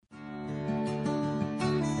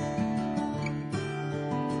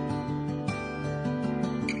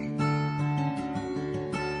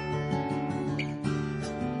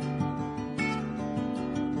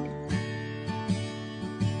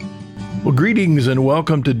Well, greetings and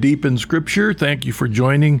welcome to Deep in Scripture. Thank you for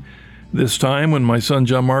joining this time when my son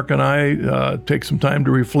John Mark and I take some time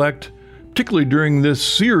to reflect, particularly during this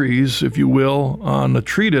series, if you will, on a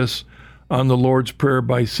treatise on the Lord's Prayer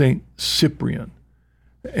by St. Cyprian.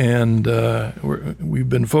 And we've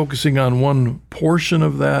been focusing on one portion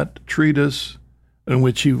of that treatise in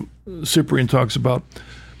which Cyprian talks about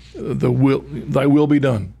thy will be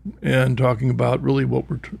done, and talking about really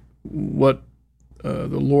what the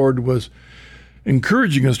Lord was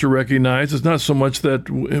encouraging us to recognize. It's not so much that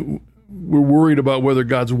we're worried about whether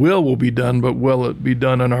God's will be done, but will it be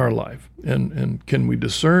done in our life? And can we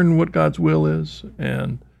discern what God's will is?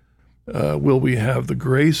 And will we have the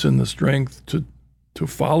grace and the strength to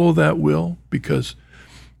follow that will? Because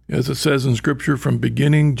as it says in Scripture, from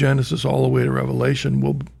beginning Genesis all the way to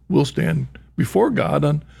Revelation, we'll stand before God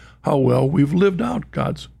on how well we've lived out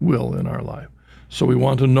God's will in our life. So we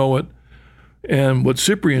want to know it. And what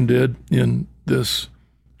Cyprian did in this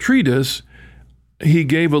treatise, he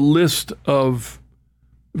gave a list of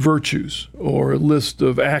virtues or a list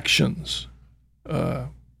of actions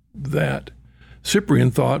that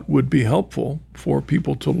Cyprian thought would be helpful for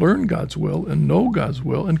people to learn God's will and know God's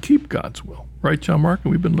will and keep God's will. Right, John Mark?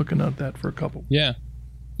 And we've been looking at that for a couple. Yeah,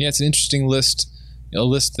 it's an interesting list, a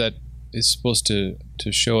list that is supposed to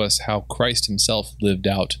show us how Christ himself lived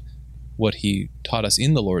out what he taught us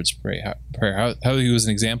in the Lord's Prayer, how he was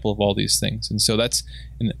an example of all these things. And so that's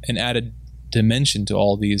an added dimension to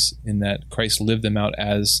all these, in that Christ lived them out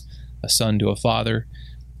as a son to a father.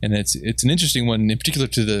 And it's an interesting one, in particular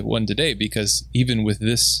to the one today, because even with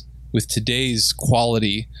today's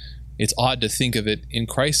quality, it's odd to think of it in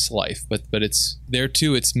Christ's life, but it's there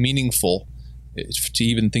too. It's meaningful to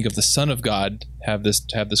even think of the Son of God to have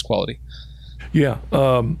this quality. Yeah.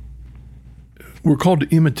 We're called to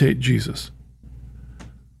imitate Jesus.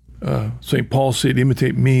 St. Paul said,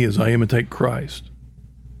 imitate me as I imitate Christ.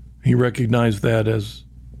 He recognized that as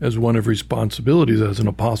one of responsibilities as an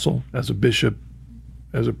apostle, as a bishop,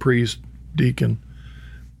 as a priest, deacon,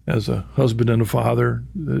 as a husband and a father,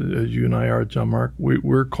 as you and I are, John Mark.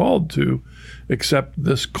 We're called to accept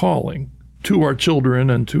this calling to our children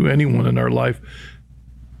and to anyone in our life.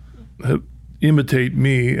 Imitate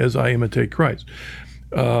me as I imitate Christ.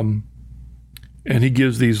 And he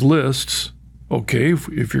gives these lists. Okay,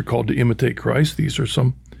 if you're called to imitate Christ, these are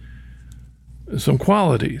some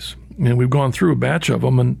qualities. And we've gone through a batch of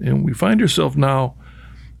them, and we find ourselves now,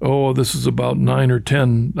 this is about 9 or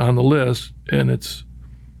 10 on the list, and it's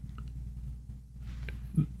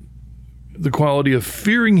the quality of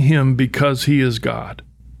fearing him because he is God.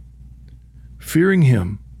 Fearing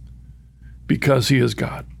him because he is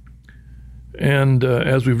God. And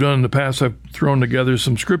as we've done in the past, I've thrown together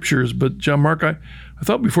some scriptures. But John Mark, I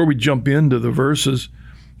thought before we jump into the verses,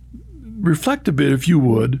 reflect a bit, if you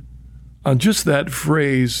would, on just that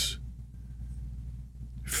phrase,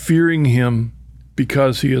 fearing him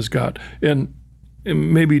because he is God. And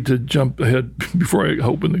maybe to jump ahead before I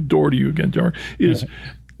open the door to you again, John Mark, is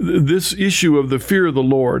this issue of the fear of the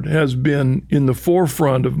Lord has been in the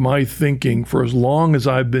forefront of my thinking for as long as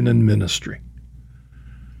I've been in ministry.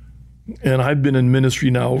 And I've been in ministry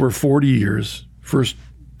now over 40 years, first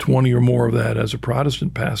 20 or more of that as a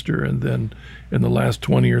Protestant pastor, and then in the last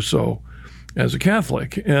 20 or so as a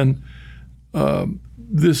Catholic. And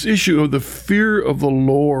this issue of the fear of the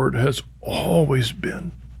Lord has always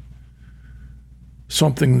been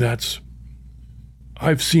something that's,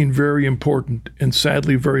 I've seen, very important and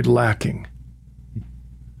sadly very lacking.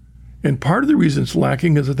 And part of the reason it's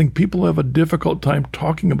lacking is I think people have a difficult time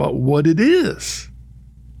talking about what it is.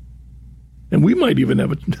 And we might even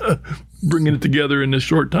have bringing it together in this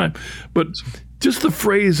short time. But just the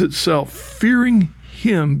phrase itself, fearing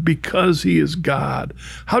him because he is God.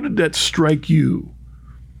 How did that strike you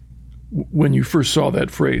when you first saw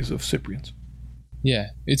that phrase of Cyprian's? Yeah,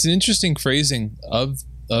 it's an interesting phrasing of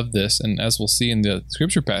this. And as we'll see in the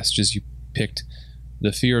scripture passages you picked,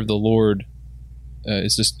 the fear of the Lord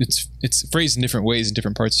it's phrased in different ways in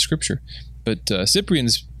different parts of Scripture. But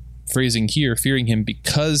Cyprian's phrasing here, fearing him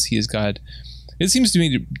because he is God, it seems to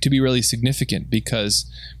me to be really significant, because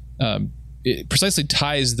it precisely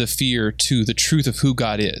ties the fear to the truth of who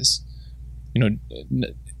God is.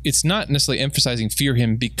 It's not necessarily emphasizing fear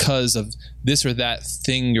him because of this or that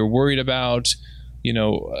thing you're worried about.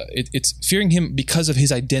 It's fearing him because of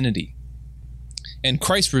his identity. And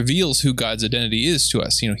Christ reveals who God's identity is to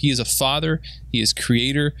us. He is a father, he is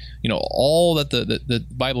creator, all that the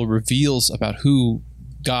Bible reveals about who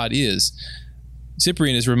God is.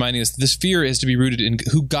 Cyprian is reminding us that this fear is to be rooted in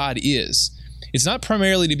who God is. it's not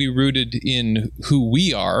primarily to be rooted in who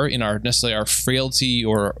we are, in our necessarily our frailty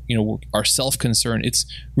or our self-concern. It's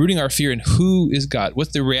rooting our fear in who is God,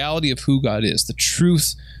 what's the reality of who God is, the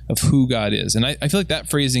truth of who God is. And I feel like that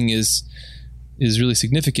phrasing is really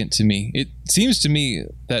significant to me. It seems to me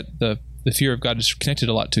that the fear of God is connected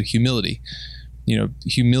a lot to humility.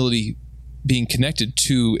 Humility being connected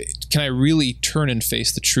to, can I really turn and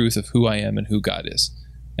face the truth of who I am and who God is?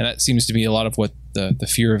 And that seems to be a lot of what the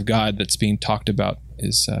fear of God that's being talked about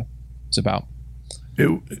is about.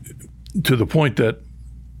 To the point that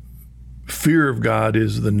fear of God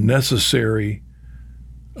is the necessary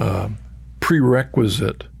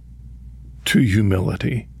prerequisite to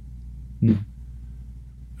humility.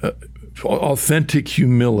 Authentic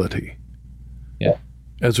humility. Yeah.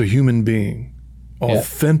 As a human being,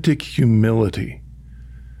 authentic humility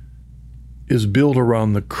is built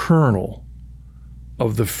around the kernel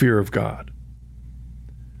of the fear of God.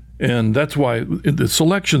 And that's why in the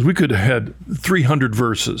selections, we could have had 300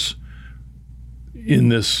 verses in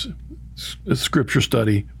this scripture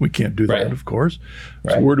study. We can't do that, of course.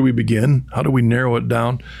 Right. So where do we begin? How do we narrow it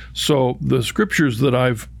down? So the scriptures that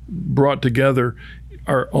I've brought together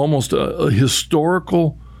are almost a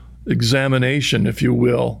historical examination, if you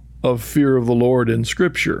will, of fear of the Lord in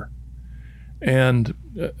Scripture. And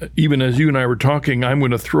even as you and I were talking, I'm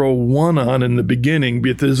going to throw one on in the beginning,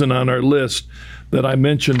 but it isn't on our list, that I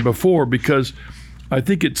mentioned before, because I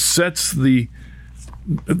think it sets the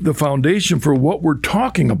foundation for what we're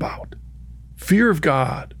talking about. Fear of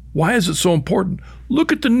God. Why is it so important?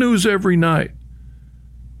 Look at the news every night.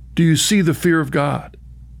 Do you see the fear of God?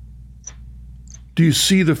 Do you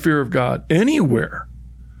see the fear of God anywhere?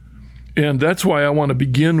 And that's why I want to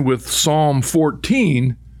begin with Psalm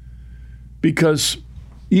 14, because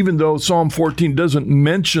even though Psalm 14 doesn't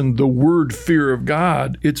mention the word fear of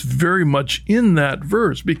God, it's very much in that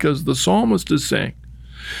verse, because the psalmist is saying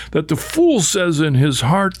that the fool says in his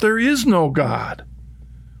heart, there is no God.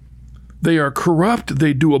 They are corrupt,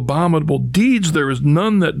 they do abominable deeds, there is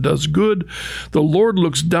none that does good. The Lord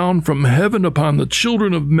looks down from heaven upon the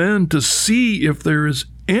children of men to see if there is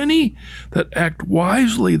any that act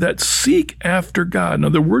wisely, that seek after God. Now,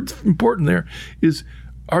 the word important there is,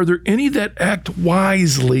 are there any that act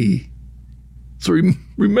wisely? So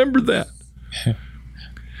remember that.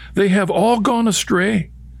 They have all gone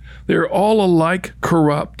astray. They are all alike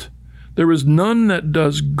corrupt. There is none that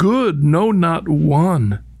does good, no, not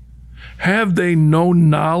one. Have they no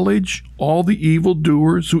knowledge, all the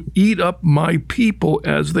evildoers who eat up my people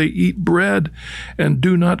as they eat bread and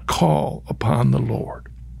do not call upon the Lord?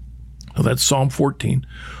 Now that's Psalm 14,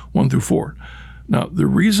 1 through 4. Now, the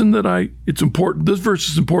reason that it's important, this verse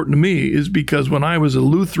is important to me, is because when I was a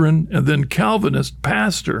Lutheran and then Calvinist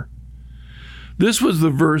pastor, this was the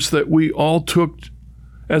verse that we all took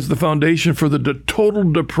as the foundation for the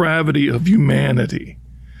total depravity of humanity.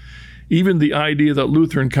 Even the idea that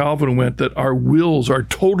Luther and Calvin went, that our wills are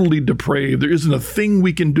totally depraved. There isn't a thing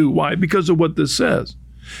we can do. Why? Because of what this says,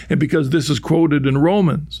 and because this is quoted in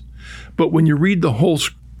Romans. But when you read the whole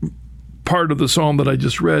part of the psalm that I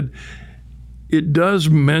just read, it does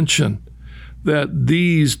mention that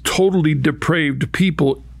these totally depraved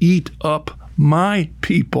people eat up my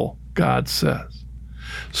people, God says.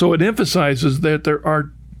 So it emphasizes that there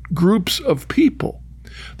are groups of people.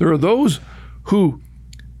 There are those who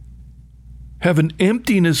have an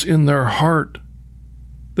emptiness in their heart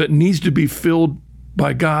that needs to be filled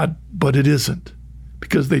by God, but it isn't,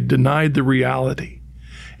 because they denied the reality.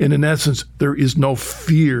 And in essence, there is no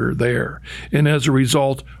fear there. And as a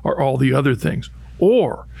result are all the other things.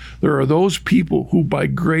 Or there are those people who by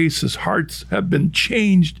grace, his hearts have been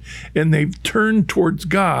changed and they've turned towards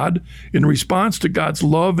God in response to God's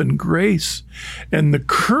love and grace. And the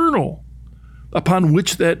kernel upon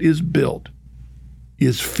which that is built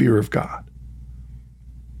is fear of God.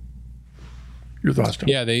 Your thoughts, Tom?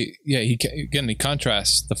 He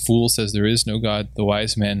contrasts. The fool says there is no God. The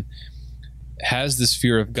wise man has this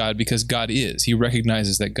fear of God because God is. He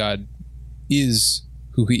recognizes that God is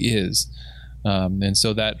who he is. And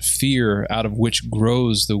so that fear out of which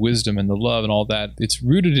grows the wisdom and the love and all that, it's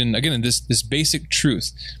rooted in this basic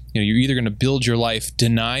truth. You're either going to build your life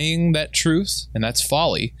denying that truth, and that's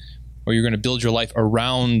folly, or you're going to build your life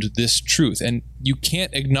around this truth. And you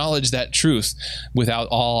can't acknowledge that truth without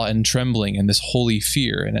awe and trembling and this holy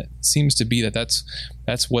fear. And it seems to be that's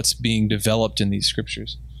what's being developed in these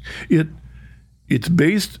scriptures. It's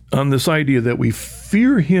based on this idea that we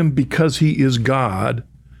fear him because he is God.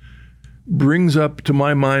 Brings up to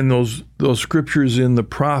my mind those scriptures in the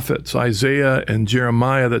prophets, Isaiah and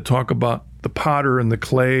Jeremiah, that talk about the potter and the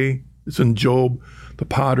clay. It's in Job. the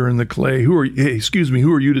potter and the clay. Who are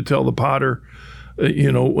you to tell the potter?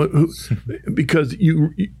 Because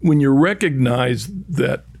when you recognize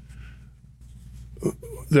that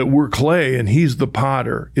we're clay and he's the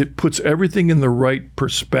potter, it puts everything in the right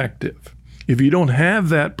perspective. If you don't have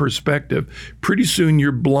that perspective, pretty soon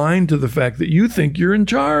you're blind to the fact that you think you're in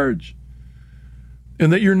charge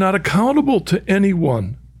and that you're not accountable to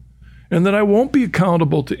anyone and that I won't be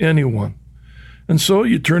accountable to anyone. And so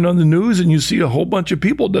you turn on the news and you see a whole bunch of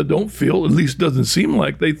people that don't feel, at least doesn't seem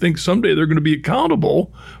like, they think someday they're going to be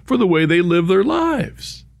accountable for the way they live their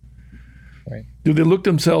lives. Right. Do they look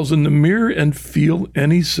themselves in the mirror and feel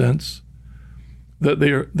any sense that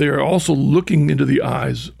they are also looking into the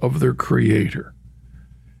eyes of their Creator?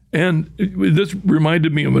 And this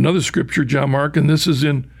reminded me of another scripture, John Mark, and this is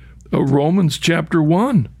in Romans chapter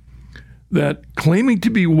 1, that claiming to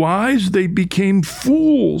be wise, they became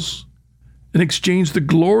fools and exchanged the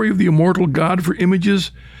glory of the immortal God for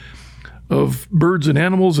images of birds and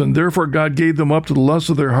animals, and therefore God gave them up to the lusts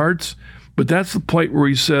of their hearts. But that's the point where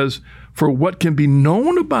he says, for what can be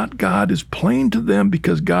known about God is plain to them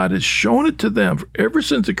because God has shown it to them. For ever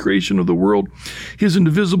since the creation of the world, his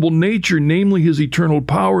invisible nature, namely his eternal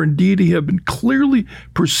power and deity, have been clearly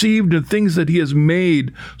perceived in things that he has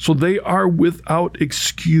made, so they are without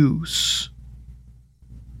excuse.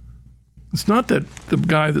 It's not that the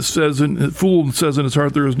guy that says, the fool says in his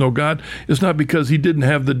heart there is no God. It's not because he didn't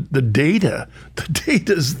have the data. The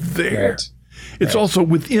data's there. Right. It's also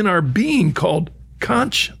within our being called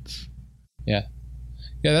conscience. Yeah.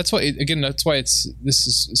 Yeah, that's why, this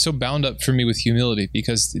is so bound up for me with humility,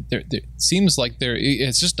 because there seems like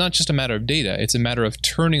it's just not just a matter of data. It's a matter of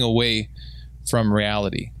turning away from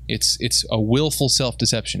reality. It's a willful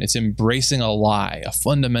self-deception. It's embracing a lie, a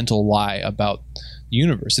fundamental lie about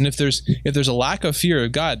universe. And if there's a lack of fear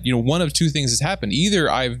of God, one of two things has happened. Either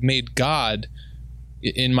I've made God,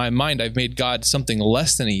 in my mind, I've made God something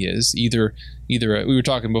less than he is. Either we were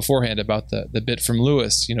talking beforehand about the bit from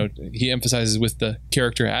Lewis. He emphasizes with the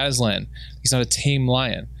character Aslan, he's not a tame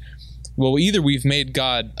lion. Well, either we've made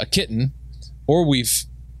God a kitten, or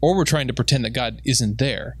we're trying to pretend that God isn't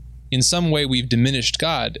there. In some way, we've diminished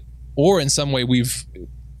God, or in some way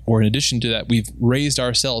or in addition to that, we've raised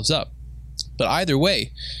ourselves up. But either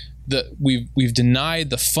way, we've denied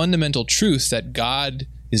the fundamental truth that God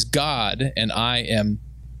is God and I am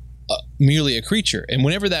merely a creature. And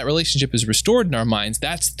whenever that relationship is restored in our minds,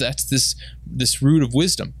 that's this root of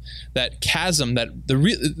wisdom, that chasm, that the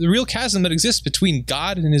real chasm that exists between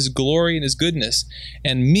God and his glory and his goodness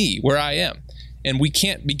and me, where I am. And we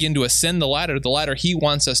can't begin to ascend the ladder he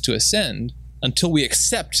wants us to ascend, until we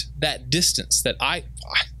accept that distance, that I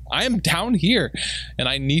am down here and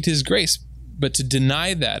I need his grace. But to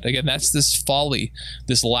deny that, again, that's this folly,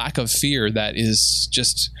 this lack of fear that is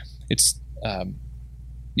just, the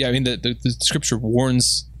scripture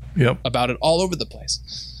warns about it all over the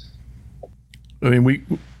place. I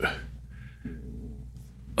mean,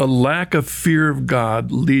 a lack of fear of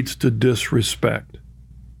God leads to disrespect.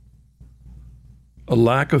 A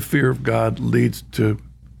lack of fear of God leads to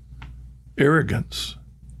arrogance,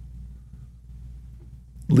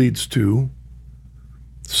 leads to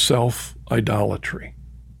self-idolatry.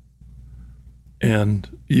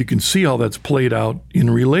 And you can see how that's played out in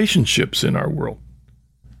relationships in our world.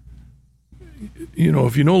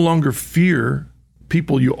 If you no longer fear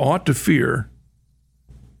people you ought to fear,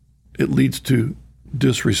 it leads to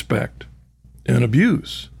disrespect and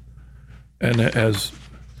abuse. And as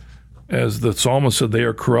the psalmist said, they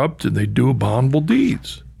are corrupt and they do abominable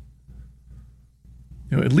deeds.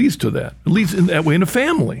 It leads to that. It leads in that way in a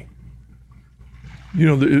family.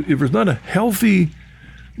 If there's not a healthy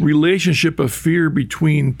relationship of fear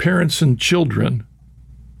between parents and children,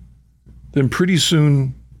 then pretty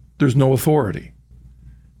soon there's no authority.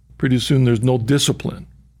 Pretty soon there's no discipline.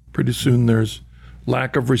 Pretty soon there's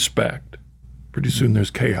lack of respect. Pretty soon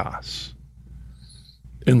there's chaos.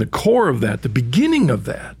 And the core of that, the beginning of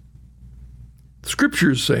that,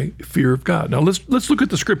 scriptures say fear of God. Now let's look at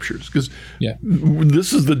the scriptures, because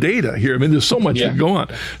this is the data here. I mean, there's so much to go on.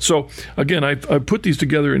 So again, I put these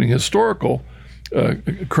together in a historical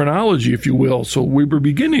chronology, if you will. So we were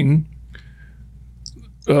beginning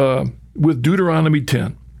with Deuteronomy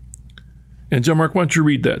 10. And John Mark, why don't you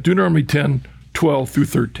read that? Deuteronomy 10, 12 through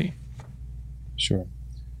 13. Sure.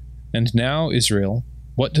 And now, Israel,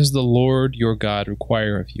 what does the Lord your God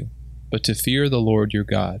require of you, but to fear the Lord your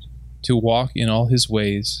God, to walk in all his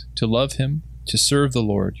ways, to love him, to serve the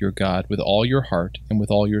Lord your God with all your heart and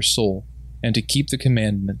with all your soul, and to keep the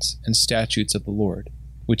commandments and statutes of the Lord,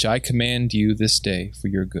 which I command you this day for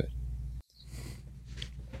your good.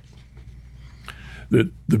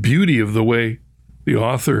 The beauty of the way the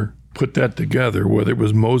author put that together, whether it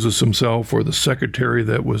was Moses himself or the secretary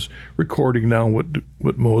that was recording down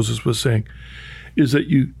what Moses was saying, is that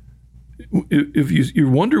if you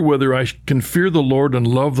wonder whether I can fear the Lord and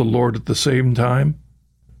love the Lord at the same time,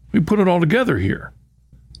 we put it all together here.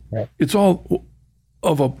 Right. It's all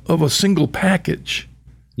of a single package.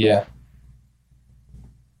 Yeah.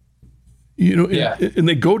 And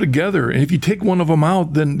they go together. And if you take one of them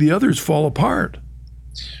out, then the others fall apart.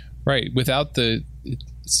 Right. Without it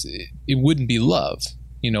wouldn't be love.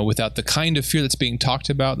 Without the kind of fear that's being talked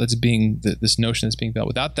about, this notion that's being felt,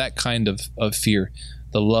 without that kind of fear,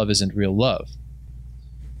 the love isn't real love.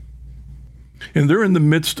 And they're in the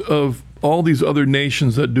midst of all these other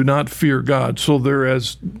nations that do not fear God. So they're,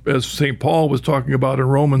 as St. Paul was talking about in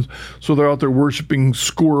Romans, so they're out there worshiping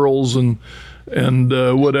squirrels and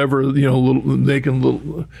whatever, making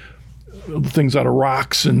little things out of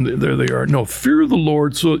rocks, and there they are. No, fear the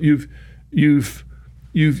Lord. So you've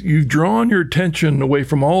drawn your attention away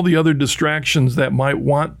from all the other distractions that might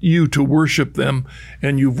want you to worship them,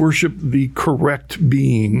 and you've worshiped the correct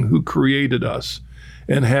being who created us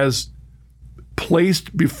and has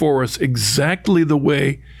placed before us exactly the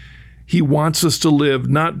way he wants us to live,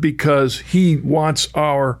 not because he wants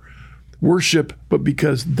our worship, but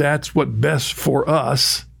because that's what best for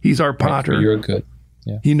us. He's our potter. You're good.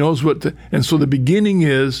 Yeah. He knows and so the beginning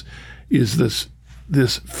is this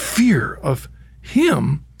fear of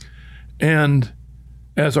him, and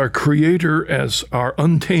as our creator, as our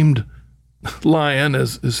untamed lion,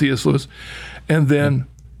 as C.S. Lewis, and then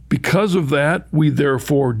because of that, we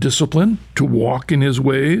therefore discipline to walk in his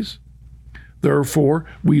ways. Therefore,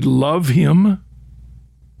 we love him.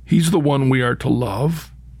 He's the one we are to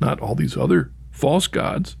love, not all these other false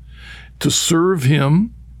gods. To serve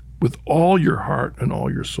him with all your heart and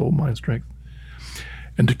all your soul, mind, strength,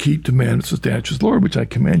 and to keep the commandments and statutes, Lord, which I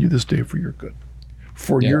command you this day for your good.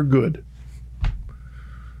 For your good.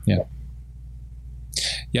 Yeah.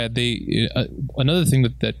 Yeah, another thing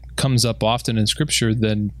that comes up often in Scripture,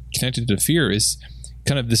 then connected to fear, is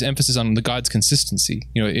kind of this emphasis on the God's consistency.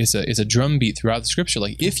 It's a drumbeat throughout the Scripture.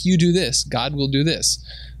 Like, if you do this, God will do this.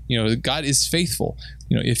 God is faithful.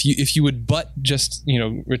 If you would but just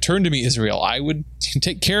return to me, Israel, I would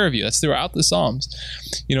take care of you. That's throughout the Psalms.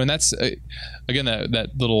 And that's again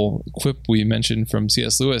that little quip we mentioned from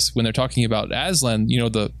C.S. Lewis when they're talking about Aslan.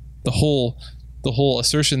 The whole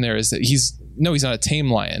assertion there is that he's not a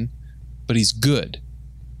tame lion, but he's good.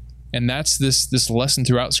 And that's this lesson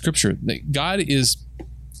throughout Scripture, that God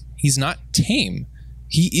he's not tame.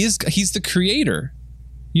 He's the creator.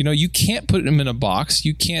 You can't put him in a box.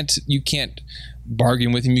 You can't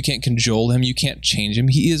bargain with him. You can't cajole him. You can't change him.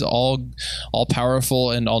 He is all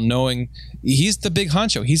powerful and all knowing. He's the big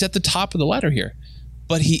honcho. He's at the top of the ladder here,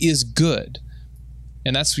 but he is good.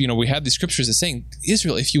 And that's, we have these scriptures that saying,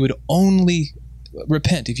 Israel, if you would only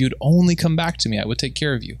repent, if you would only come back to me, I would take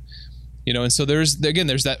care of you. And so there's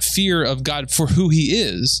that fear of God for who he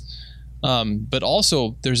is. But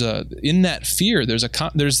also in that fear, there's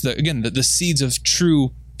the seeds of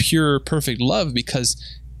true, pure, perfect love,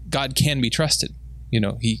 because God can be trusted.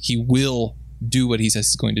 He will do what he says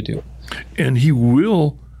he's going to do. And he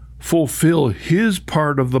will fulfill his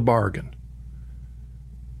part of the bargain.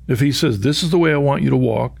 If he says, this is the way I want you to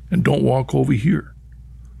walk, and don't walk over here.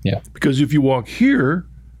 Yeah. Because if you walk here,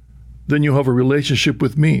 then you'll have a relationship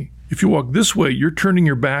with me. If you walk this way, you're turning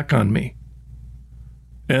your back on me,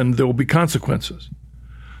 and there will be consequences.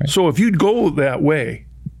 Right. So if you go that way,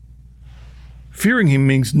 fearing him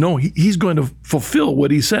means, no, he's going to fulfill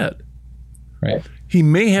what he said. Right. He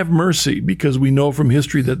may have mercy, because we know from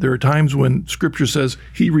history that there are times when Scripture says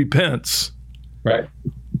he repents. Right.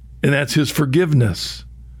 And that's his forgiveness.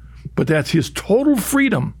 But that's his total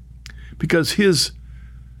freedom, because his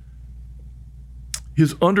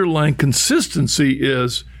underlying consistency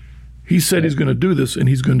is, he said he's going to do this, and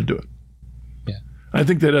he's going to do it. Yeah. I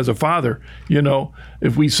think that as a father,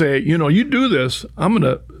 if we say, you do this, I'm going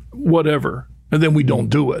to whatever, and then we don't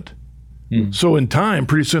do it. So in time,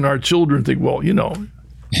 pretty soon our children think, well,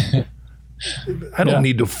 I don't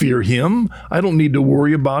need to fear him. I don't need to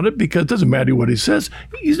worry about it, because it doesn't matter what he says.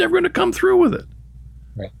 He's never going to come through with it.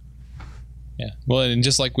 Right. Yeah. Well, and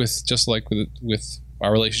just like with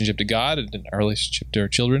our relationship to God and our relationship to our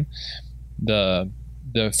children, the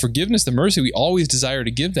forgiveness, the mercy, we always desire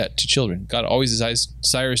to give that to children. God always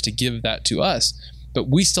desires to give that to us, but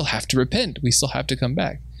we still have to repent. We still have to come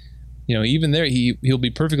back. Even there, he'll be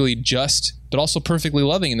perfectly just, but also perfectly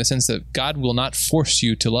loving, in the sense that God will not force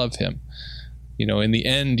you to love him. In the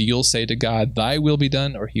end, you'll say to God, thy will be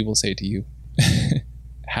done, or he will say to you,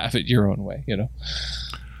 have it your own way,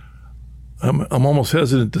 I'm almost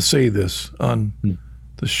hesitant to say this on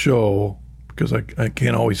the show because I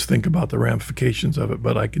can't always think about the ramifications of it,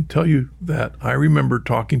 but I can tell you that I remember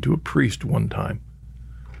talking to a priest one time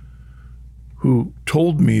who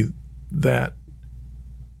told me that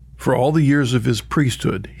for all the years of his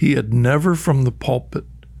priesthood, he had never from the pulpit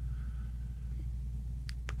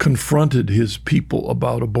confronted his people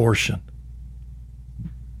about abortion.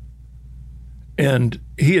 And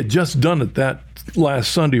he had just done it that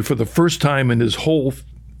last Sunday for the first time in his whole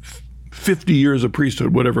 50 years of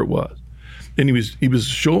priesthood, whatever it was. And he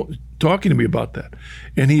was talking to me about that.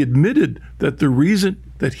 And he admitted that the reason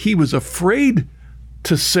that he was afraid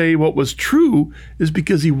to say what was true is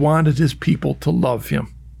because he wanted his people to love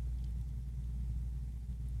him.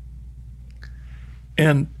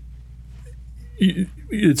 And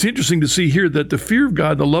it's interesting to see here that the fear of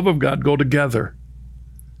God and the love of God go together.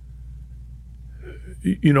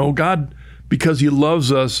 You know, God, because he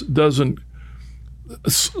loves us, doesn't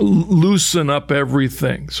loosen up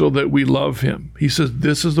everything so that we love him. He says,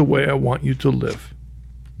 this is the way I want you to live.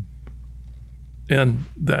 And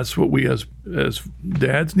that's what we as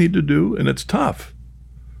dads need to do, and it's tough.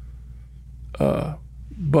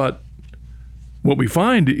 But what we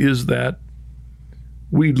find is that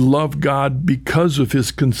we love God because of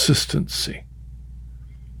his consistency.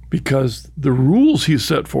 Because the rules he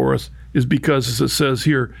set for us is because, as it says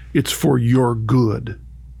here, it's for your good.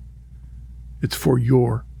 It's for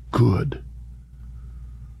your good.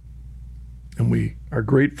 And we are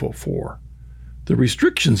grateful for the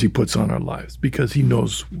restrictions he puts on our lives because he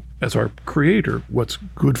knows, as our creator, what's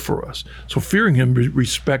good for us. So fearing him,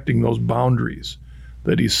 respecting those boundaries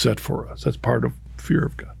that he's set for us, that's part of fear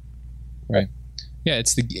of God. Right. Yeah,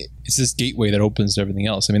 it's this gateway that opens to everything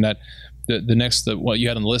else. I mean, that the next what you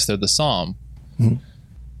had on the list there, the Psalm. Mm-hmm.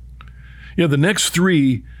 Yeah, the next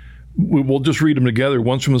three, we'll just read them together.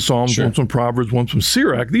 One's from the Psalms, Sure. One's from Proverbs, one's from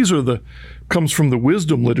Sirach. These are comes from the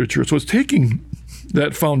wisdom literature. So it's taking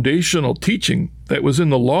that foundational teaching that was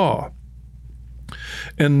in the law,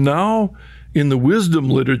 and now in the wisdom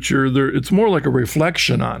literature, it's more like a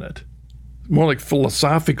reflection on it, more like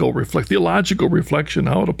philosophical theological reflection,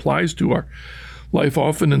 how it applies to our life,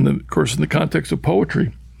 often in the context of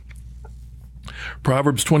poetry.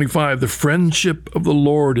 Proverbs 25, the friendship of the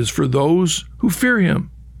Lord is for those who fear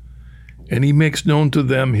him, and he makes known to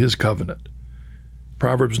them his covenant.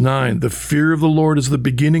 Proverbs 9, the fear of the Lord is the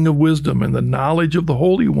beginning of wisdom, and the knowledge of the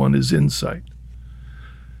Holy One is insight.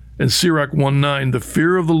 And Sirach 1:9, the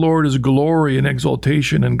fear of the Lord is glory and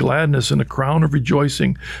exaltation and gladness and a crown of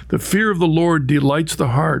rejoicing. The fear of the Lord delights the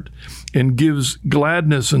heart and gives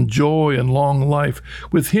gladness and joy and long life.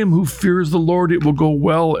 With him who fears the Lord, it will go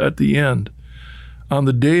well at the end. On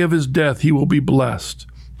the day of his death, he will be blessed.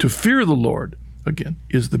 To fear the Lord, again,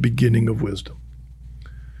 is the beginning of wisdom.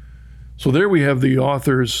 So there we have the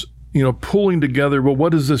authors, pulling together, well,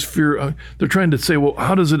 what is this fear? They're trying to say, well,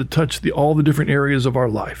 how does it touch all the different areas of our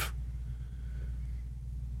life?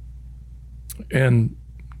 And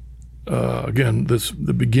again,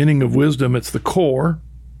 the beginning of wisdom, it's the core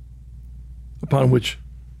upon which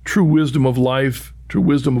true wisdom of life, true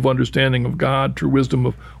wisdom of understanding of God, true wisdom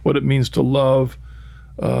of what it means to love,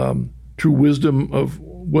 true wisdom of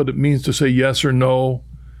what it means to say yes or no.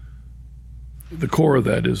 The core of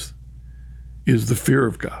that is the fear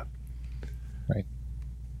of God. Right.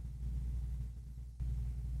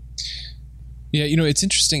 Yeah, it's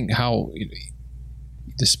interesting how,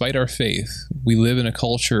 despite our faith, we live in a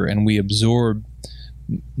culture and we absorb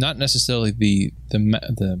not necessarily the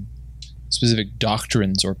specific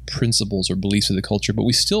doctrines or principles or beliefs of the culture, but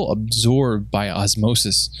we still absorb by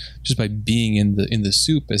osmosis, just by being in the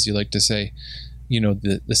soup, as you like to say,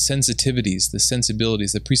 the sensitivities, the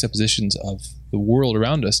sensibilities, the presuppositions of the world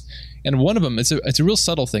around us. And one of them, it's a real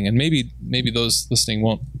subtle thing, and maybe those listening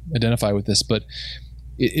won't identify with this, but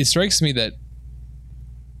it strikes me that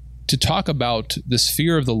to talk about this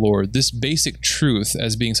fear of the Lord, this basic truth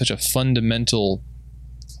as being such a fundamental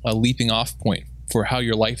leaping off point for how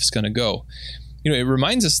your life is going to go, it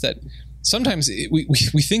reminds us that sometimes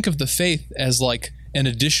we think of the faith as like an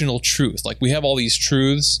additional truth. Like we have all these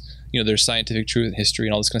truths, there's scientific truth, history,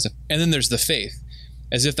 and all this kind of stuff, and then there's the faith,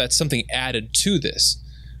 as if that's something added to this.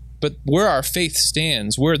 But where our faith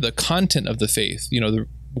stands, where the content of the faith,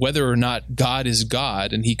 whether or not God is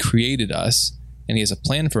God and he created us and he has a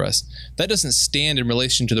plan for us, that doesn't stand in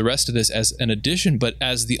relation to the rest of this as an addition, but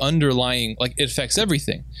as the underlying, like it affects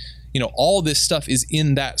everything. All this stuff is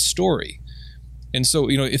in that story. And so,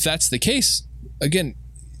 if that's the case, again,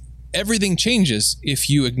 everything changes if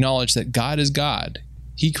you acknowledge that God is God.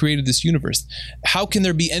 He created this universe. How can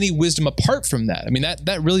there be any wisdom apart from that? I mean,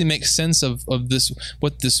 that really makes sense of this,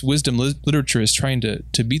 what this wisdom literature is trying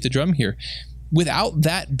to beat the drum here. Without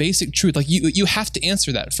that basic truth, like you have to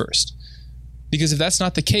answer that first. Because if that's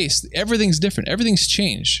not the case, everything's different. Everything's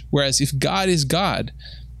changed. Whereas if God is God,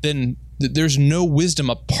 then there's no wisdom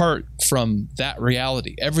apart from that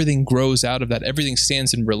reality. Everything grows out of that. Everything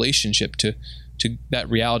stands in relationship to that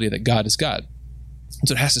reality that God is God. And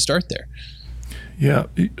so it has to start there. Yeah.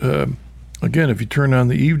 Again, if you turn on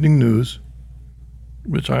the evening news,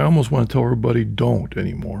 which I almost want to tell everybody don't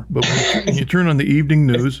anymore, but when you turn on the evening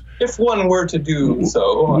news, if one were to do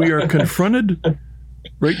so, we are confronted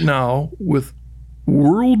right now with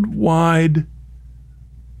worldwide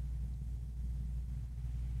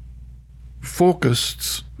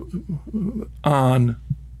focused on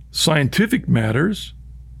scientific matters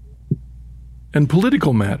and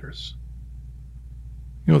political matters.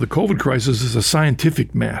 You know, the COVID crisis is a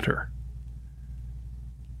scientific matter.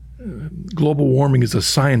 Global warming is a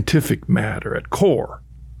scientific matter at core.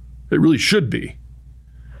 It really should be.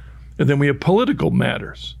 And then we have political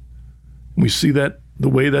matters. We see that the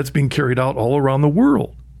way that's being carried out all around the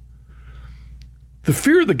world. The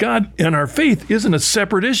fear of the God and our faith isn't a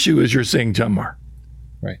separate issue, as you're saying, John Mark.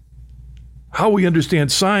 Right. How we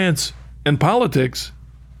understand science and politics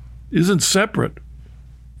isn't separate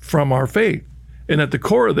from our faith. And at the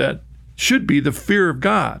core of that should be the fear of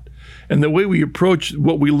God. And the way we approach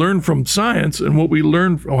what we learn from science and what we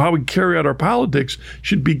learn from how we carry out our politics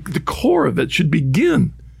should be the core of it, should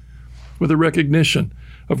begin with a recognition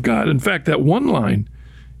of God. In fact, that one line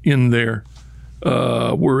in there,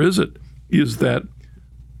 where is it? Is that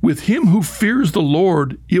with him who fears the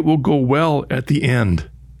Lord, it will go well at the end.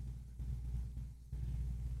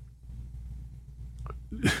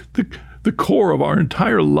 The core of our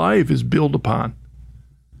entire life is built upon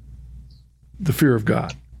the fear of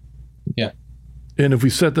God. Yeah. And if we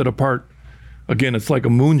set that apart, again, it's like a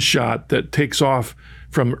moonshot that takes off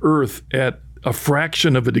from Earth at a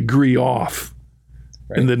fraction of a degree off.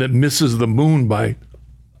 Right. And then it misses the moon by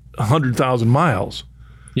 100,000 miles.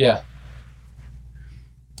 Yeah.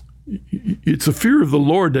 It's the fear of the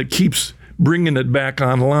Lord that keeps bringing it back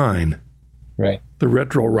online. Right. The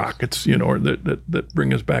retro rockets, that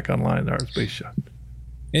bring us back online in our space shuttle.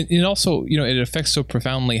 And also, it affects so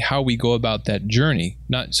profoundly how we go about that journey.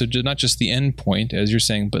 Not just the end point, as you're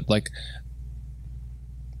saying, but like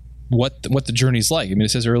what the journey's like. I mean,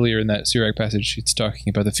 it says earlier in that Sirach passage, it's talking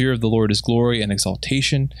about the fear of the Lord is glory and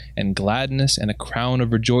exaltation and gladness and a crown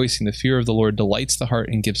of rejoicing. The fear of the Lord delights the heart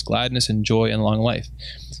and gives gladness and joy and long life.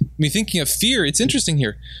 I mean, thinking of fear, it's interesting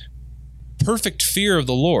here. Perfect fear of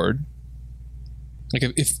the Lord. Like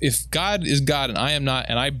if God is God and I am not,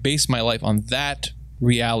 and I base my life on that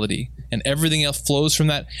reality and everything else flows from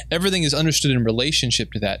that, everything is understood in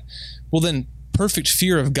relationship to that, well then perfect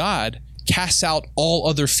fear of God casts out all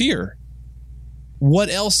other fear. What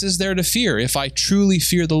else is there to fear? If I truly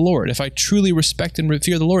fear the Lord, if I truly respect and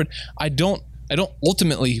fear the Lord, I don't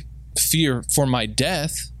ultimately fear for my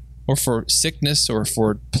death or for sickness or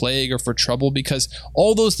for plague or for trouble, because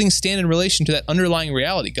all those things stand in relation to that underlying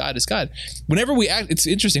reality. God is God. Whenever we act, it's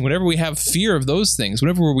interesting, whenever we have fear of those things,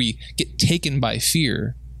 whenever we get taken by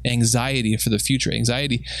fear, anxiety for the future,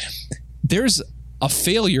 there's a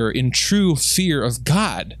failure in true fear of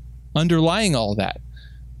God underlying all that.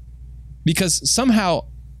 Because somehow,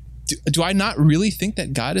 do I not really think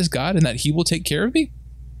that God is God and that he will take care of me?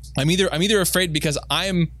 I'm either afraid because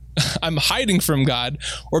I'm hiding from God,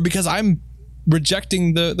 or because I'm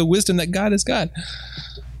rejecting the wisdom that God is God.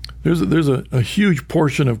 There's a huge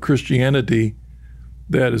portion of Christianity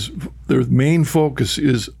that is, their main focus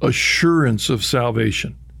is assurance of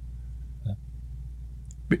salvation,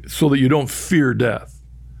 so that you don't fear death,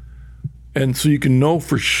 and so you can know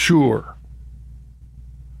for sure.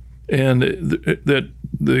 And that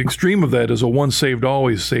the extreme of that is a once saved,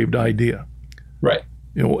 always saved idea. Right.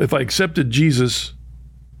 If I accepted Jesus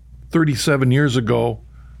 37 years ago,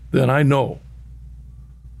 then I know.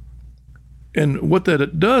 And what that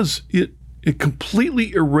it does, it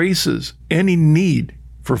completely erases any need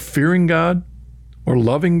for fearing God or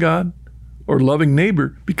loving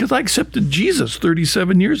neighbor, because I accepted Jesus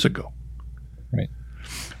 37 years ago. Right.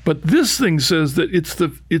 But this thing says that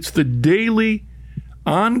it's the daily,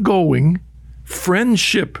 ongoing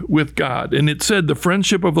friendship with God. And it said the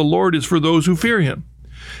friendship of the Lord is for those who fear him.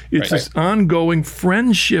 It's this ongoing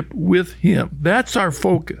friendship with him. That's our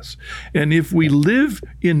focus. And if we live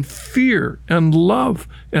in fear and love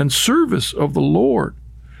and service of the Lord,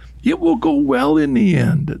 it will go well in the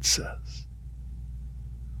end, it says.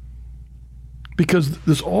 Because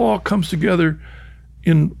this all comes together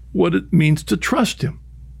in what it means to trust him.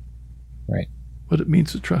 Right. what it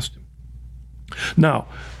means to trust him. Now,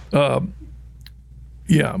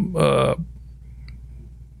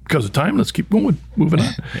 because of time, let's keep moving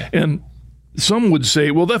on. Yeah. And some would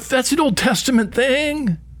say, well, that's an Old Testament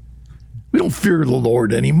thing. We don't fear the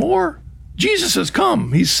Lord anymore. Jesus has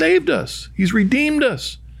come. He's saved us. He's redeemed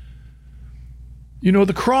us. You know,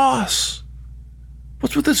 the cross.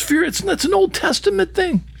 What's with this fear? That's an Old Testament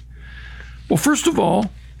thing. Well, first of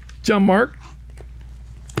all, John Mark,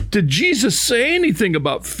 did Jesus say anything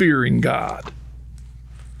about fearing God?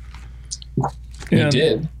 He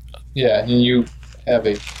did. Yeah, and you have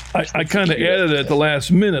a... I kind of added it at the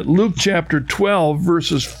last minute. Luke chapter 12,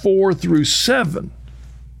 verses 4 through 7.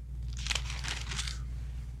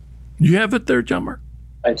 You have it there, John Mark?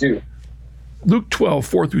 I do. Luke 12,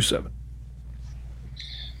 4 through 7.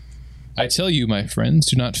 I tell you, my friends,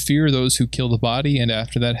 do not fear those who kill the body, and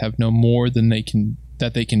after that have no more than they can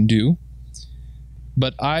do.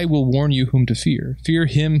 But I will warn you whom to fear. Fear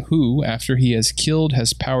him who, after he has killed,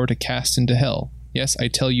 has power to cast into hell. Yes, I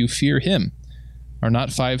tell you, fear him. Are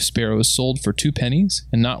not 5 sparrows sold for 2 pennies,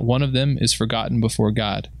 and not one of them is forgotten before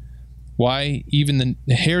God? Why, even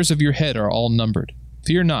the hairs of your head are all numbered.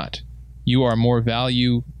 Fear not. You are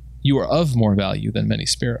of more value than many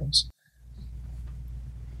sparrows.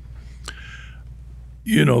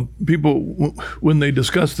 You know, people, when they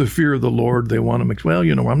discuss the fear of the Lord, they want to make, well,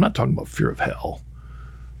 you know, I'm not talking about fear of hell.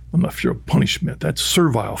 I'm not fear of punishment. That's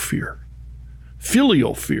servile fear.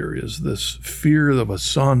 Filial fear is this fear that a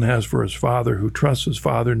son has for his father, who trusts his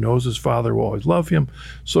father, knows his father will always love him.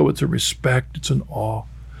 So it's a respect, it's an awe.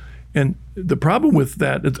 And the problem with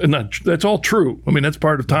that, that's all true. I mean, that's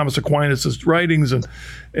part of Thomas Aquinas' writings, and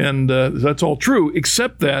that's all true,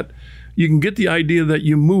 except that you can get the idea that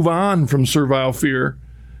you move on from servile fear,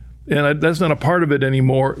 and that's not a part of it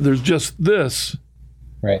anymore. There's just this.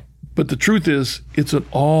 Right. But the truth is, it's an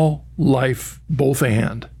all life, both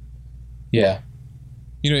and. Yeah.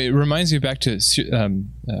 You know, it reminds me back to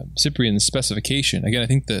Cyprian's specification. Again, I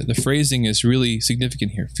think the phrasing is really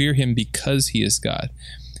significant here. Fear him because he is God.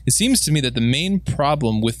 It seems to me that the main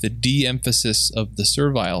problem with the de-emphasis of the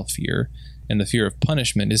servile fear and the fear of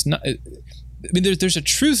punishment is not... I mean, there's a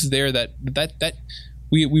truth there that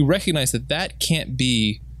we recognize that can't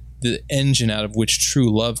be the engine out of which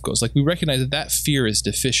true love goes. Like, we recognize that fear is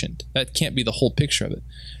deficient. That can't be the whole picture of it.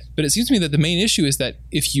 But it seems to me that the main issue is that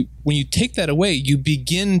when you take that away, you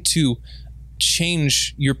begin to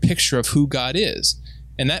change your picture of who God is.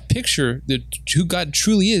 And that picture, who God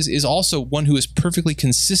truly is also one who is perfectly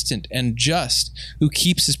consistent and just, who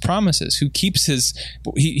keeps his promises,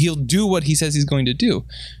 he'll do what he says he's going to do.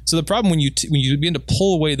 So the problem when you begin to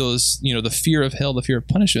pull away those, you know, the fear of hell, the fear of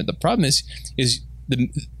punishment, the problem is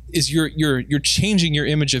you're changing your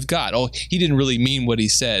image of God. Oh, he didn't really mean what he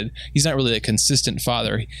said. He's not really a consistent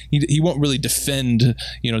father. He won't really defend,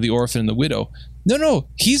 you know, the orphan and the widow. No,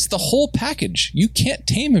 he's the whole package. You can't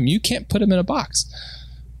tame him. You can't put him in a box.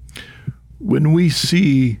 When we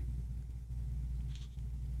see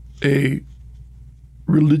a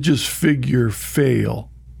religious figure fail,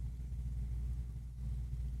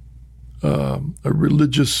 a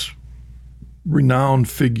religious renowned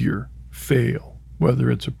figure fail, whether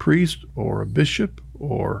it's a priest or a bishop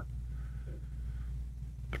or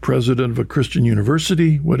the president of a Christian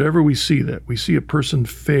university, whatever we see a person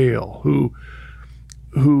fail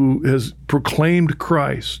who has proclaimed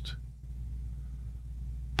Christ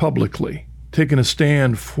publicly, taken a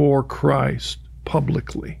stand for Christ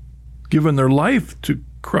publicly, given their life to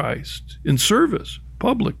Christ in service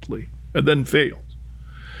publicly, and then fails.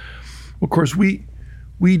 Of course, we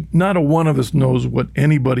not a one of us knows what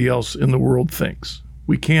anybody else in the world thinks.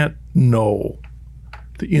 We can't know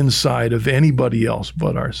the inside of anybody else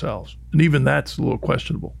but ourselves. And even that's a little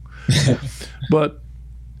questionable. But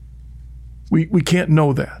we can't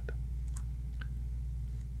know that.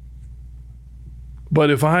 But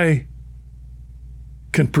if I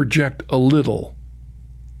can project a little,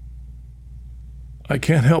 I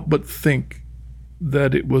can't help but think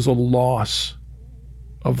that it was a loss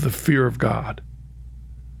of the fear of God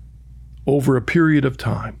over a period of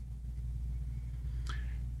time,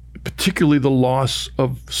 particularly the loss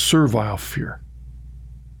of servile fear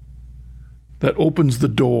that opens the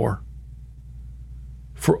door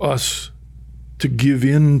for us to give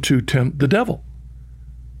in to the devil,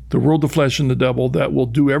 the world, the flesh, and the devil that will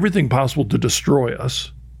do everything possible to destroy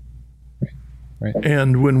us. Right.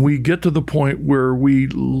 And when we get to the point where we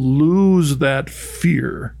lose that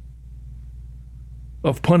fear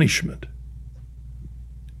of punishment,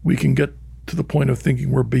 we can get to the point of thinking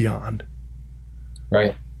we're beyond.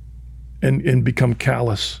 Right. And become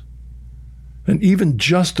callous and even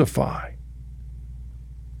justify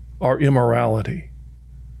our immorality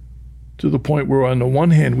to the point where on the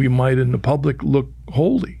one hand we might in the public look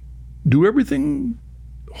holy, do everything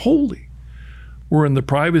holy. We're in the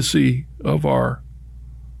privacy of our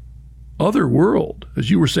other world,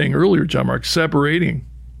 as you were saying earlier, John Mark, separating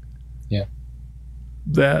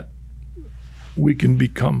that we can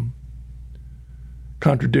become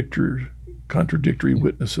contradictory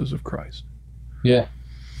witnesses of Christ. Yeah.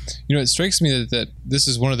 It strikes me that this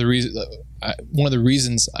is one of the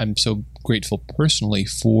reasons I'm so grateful personally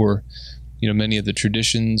for, many of the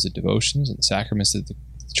traditions, the devotions, and the sacraments that the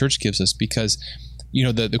church gives us, because,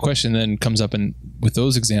 the question then comes up, and with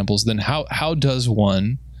those examples, then how does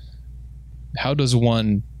one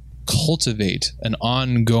cultivate an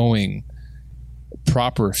ongoing,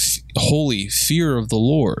 proper, holy fear of the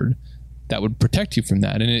Lord that would protect you from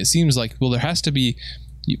that? And it seems like, well, there has to be,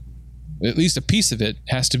 at least a piece of it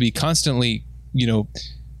has to be constantly,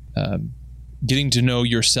 getting to know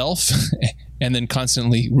yourself and then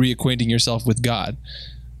constantly reacquainting yourself with God,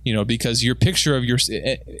 because your picture of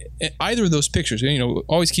either of those pictures,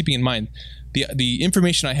 always keeping in mind the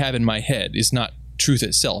information I have in my head is not truth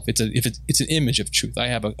itself. It's an image of truth. I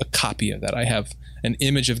have a copy of that. I have an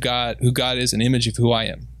image of God, who God is, an image of who I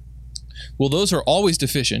am. Well, those are always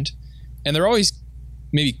deficient, and they're always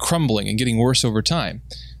maybe crumbling and getting worse over time.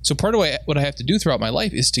 So part of what I have to do throughout my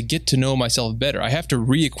life is to get to know myself better. I have to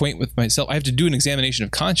reacquaint with myself. I have to do an examination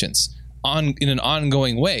of conscience in an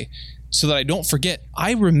ongoing way, so that I don't forget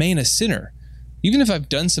I remain a sinner. Even if I've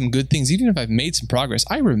done some good things, even if I've made some progress,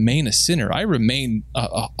 I remain a sinner. I remain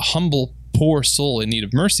a humble, poor soul in need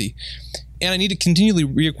of mercy. And I need to continually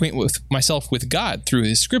reacquaint with myself with God through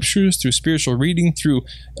His scriptures, through spiritual reading, through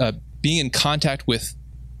being in contact with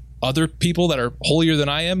other people that are holier than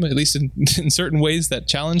I am, at least in certain ways that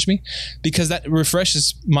challenge me, because that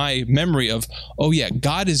refreshes my memory of, oh yeah,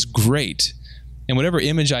 God is great. And whatever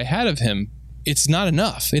image I had of Him, it's not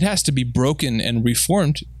enough. It has to be broken and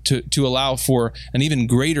reformed to allow for an even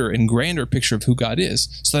greater and grander picture of who God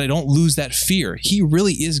is, so that I don't lose that fear. He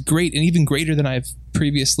really is great, and even greater than I've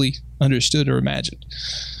previously understood or imagined.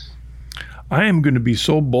 I am going to be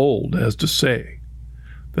so bold as to say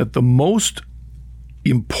that the most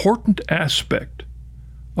important aspect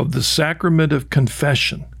of the sacrament of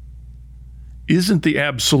confession isn't the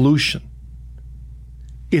absolution.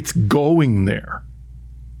 It's going there.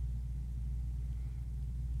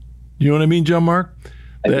 You know what I mean, John Mark?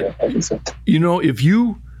 I think so.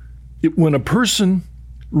 When a person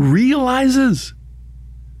realizes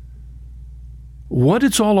what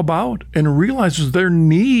it's all about and realizes their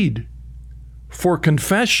need for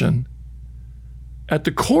confession, at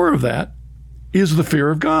the core of that is the fear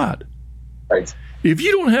of God. Right. If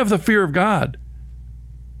you don't have the fear of God,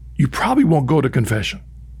 you probably won't go to confession.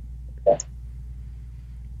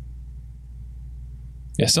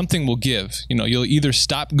 Yeah, something will give. You'll either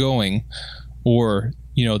stop going, or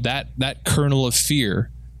that kernel of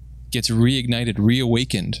fear gets reignited,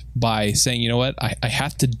 reawakened by saying, you know what, I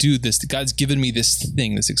have to do this. God's given me this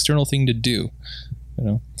thing, this external thing to do.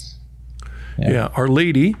 Yeah, Our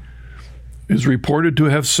Lady is reported to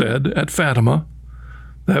have said at Fatima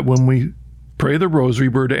that when we pray the rosary,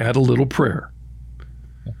 we're to add a little prayer.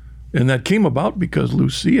 And that came about because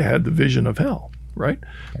Lucia had the vision of hell, right?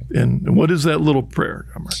 And what is that little prayer?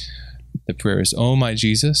 The prayer is, "O my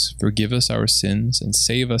Jesus, forgive us our sins and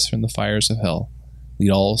save us from the fires of hell. Lead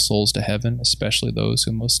all souls to heaven, especially those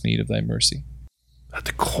who most need of thy mercy." At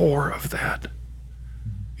the core of that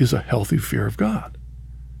is a healthy fear of God.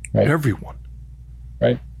 Right. Everyone.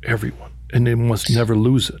 Right. Everyone. And they must never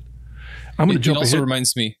lose it. I'm going to jump ahead. It also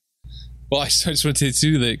reminds me, I just want to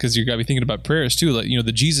say that because you got me thinking about prayers too. Like,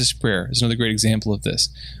 the Jesus prayer is another great example of this.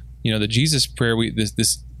 The Jesus prayer,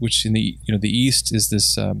 which in the the East is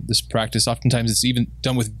this practice. Oftentimes, it's even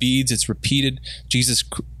done with beads. It's repeated.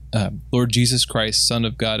 Lord Jesus Christ, Son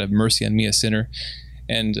of God, have mercy on me, a sinner.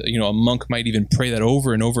 And a monk might even pray that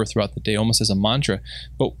over and over throughout the day, almost as a mantra.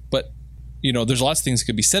 But there's lots of things that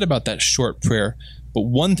could be said about that short prayer. But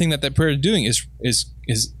one thing that prayer is doing is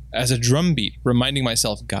as a drumbeat, reminding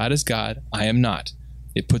myself, God is God, I am not.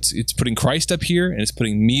 It's putting Christ up here, and it's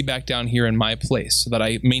putting me back down here in my place, so that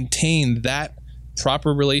I maintain that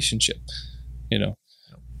proper relationship.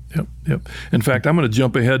 Yep. In fact, I'm going to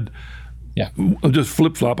jump ahead. Yeah. I'll just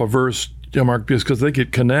flip-flop a verse, John Mark, because I think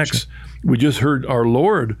it connects. Sure. We just heard our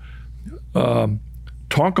Lord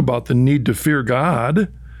talk about the need to fear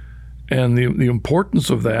God and the importance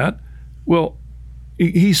of that. Well,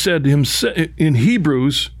 he said in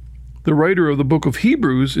Hebrews, the writer of the book of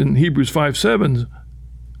Hebrews, in Hebrews 5:7,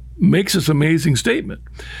 makes this amazing statement.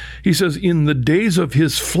 He says, in the days of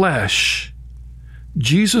his flesh,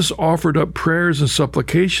 Jesus offered up prayers and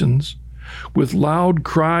supplications with loud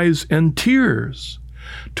cries and tears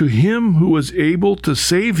to him who was able to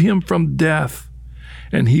save him from death,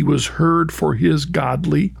 and he was heard for his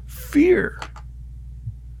godly fear.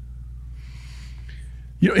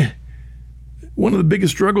 You know, one of the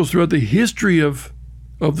biggest struggles throughout the history of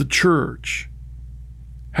the church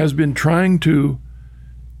has been trying to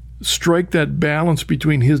strike that balance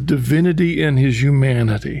between his divinity and his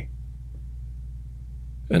humanity.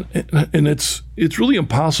 And it's really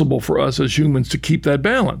impossible for us as humans to keep that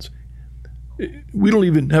balance. We don't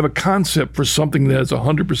even have a concept for something that is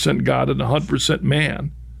 100% God and 100%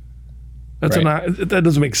 man. That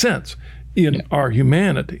doesn't make sense in our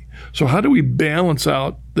humanity. So how do we balance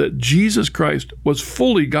out that Jesus Christ was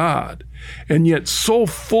fully God and yet so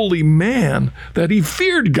fully man that he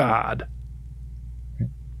feared God?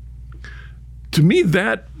 To me,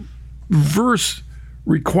 that verse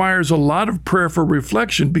requires a lot of prayerful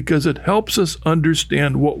reflection because it helps us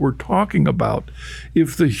understand what we're talking about.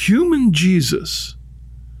 If the human Jesus,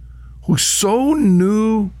 who so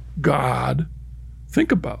knew God,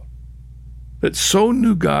 think about that, so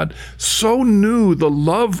knew God, so knew the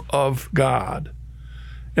love of God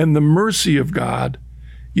and the mercy of God,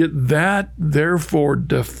 yet that therefore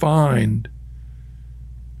defined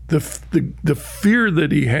the fear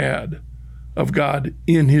that he had of God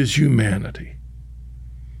in his humanity.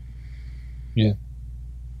 Yeah.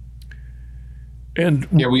 And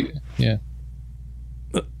go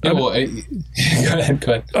ahead.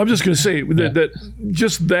 I'm just going to say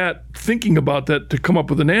that thinking about that to come up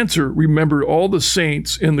with an answer, remember all the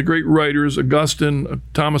saints and the great writers, Augustine,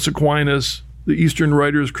 Thomas Aquinas, the Eastern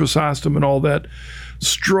writers, Chrysostom and all that,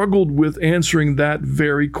 struggled with answering that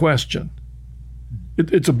very question.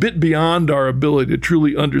 It's a bit beyond our ability to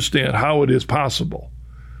truly understand how it is possible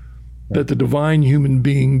that the divine human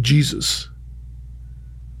being, Jesus,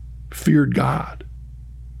 feared God.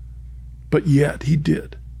 But yet he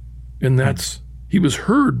did. And he was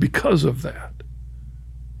heard because of that.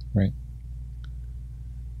 Right.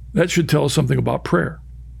 That should tell us something about prayer.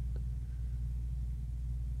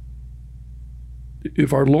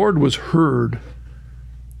 If our Lord was heard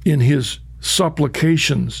in his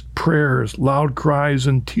supplications, prayers, loud cries,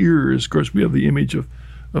 and tears, of course, we have the image of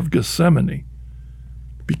Gethsemane,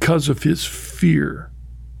 because of his fear.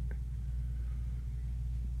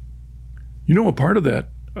 You know, a part of that,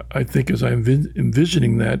 I think, as I'm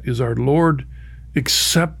envisioning that, is our Lord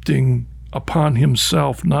accepting upon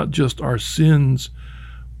himself not just our sins,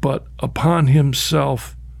 but upon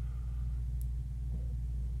himself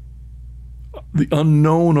the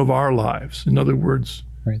unknown of our lives. In other words,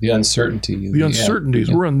 the uncertainty. The uncertainties.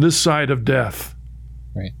 Yeah. We're on this side of death.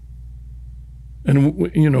 Right. And,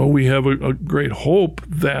 we have a great hope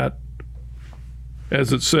that,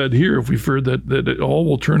 as it said here, if we fear that it all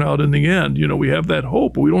will turn out in the end, we have that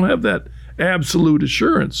hope, but we don't have that absolute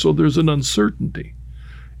assurance. So there's an uncertainty.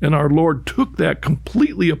 And our Lord took that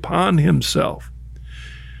completely upon himself.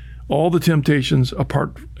 All the temptations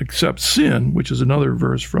except sin, which is another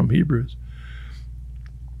verse from Hebrews.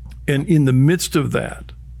 And in the midst of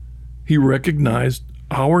that, he recognized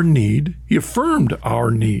our need. He affirmed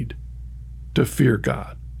our need to fear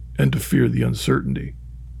God and to fear the uncertainty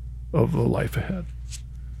of the life ahead.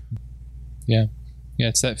 Yeah.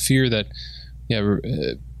 It's that fear that,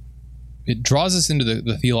 it draws us into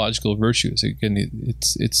the theological virtues. Again,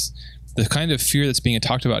 it's the kind of fear that's being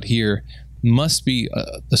talked about here must be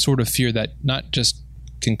the sort of fear that not just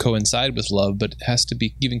can coincide with love, but has to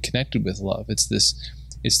be even connected with love. It's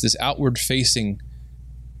this outward-facing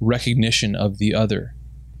recognition of the other.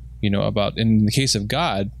 About in the case of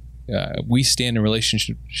God, we stand in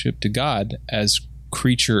relationship to God as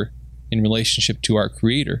creature in relationship to our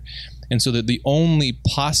Creator, and so that the only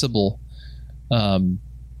possible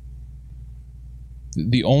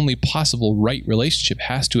right relationship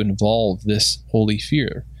has to involve this holy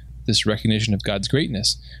fear, this recognition of God's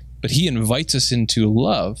greatness. But He invites us into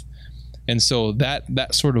love, and so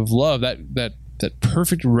that sort of love, that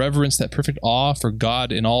perfect reverence, that perfect awe for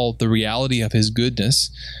God in all the reality of His goodness,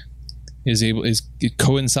 it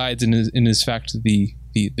coincides in his fact the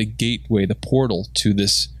gateway, the portal to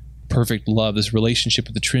this perfect love, this relationship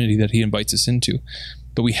with the Trinity that He invites us into.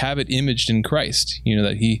 But we have it imaged in Christ,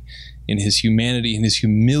 that He, in His humanity, in His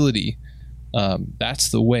humility, that's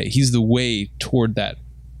the way. He's the way toward that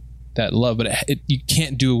love. But you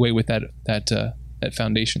can't do away with that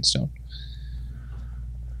foundation stone.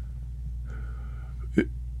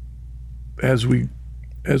 As we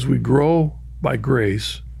grow by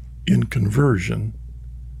grace in conversion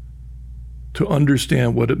to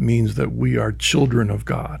understand what it means that we are children of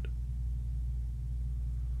God,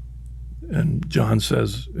 And John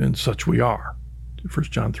says, "In such we are." 1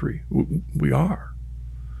 John 3, we are.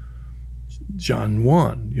 John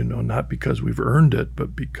 1, not because we've earned it,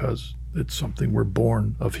 but because it's something we're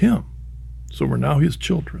born of him. So we're now his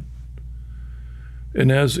children.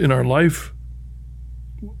 And as in our life,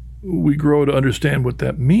 we grow to understand what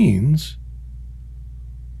that means,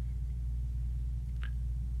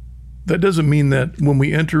 that doesn't mean that when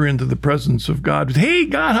we enter into the presence of God, "Hey,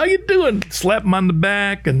 God, how you doing?" Slap him on the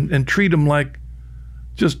back and treat him like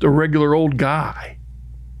just a regular old guy.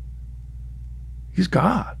 He's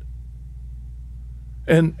God.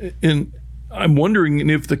 And I'm wondering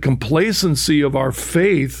if the complacency of our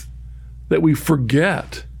faith, that we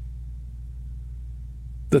forget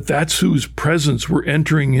that that's whose presence we're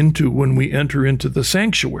entering into when we enter into the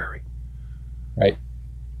sanctuary. Right.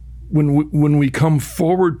 When we come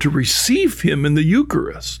forward to receive him in the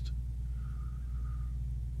Eucharist,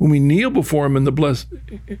 when we kneel before him in the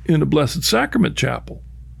Blessed Sacrament Chapel,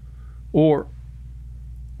 or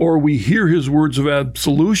we hear his words of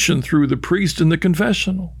absolution through the priest in the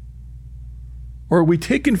confessional, or are we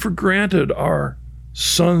taken for granted our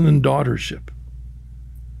son and daughtership?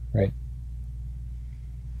 Right.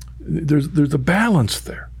 There's a balance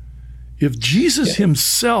there. If Jesus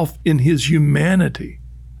himself in his humanity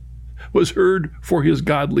was heard for his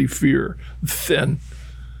godly fear, then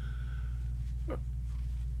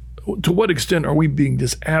to what extent are we being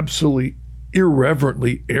just absolutely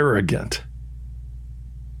irreverently arrogant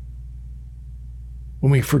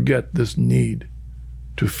when we forget this need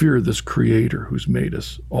to fear this Creator who's made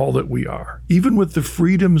us all that we are, even with the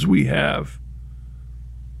freedoms we have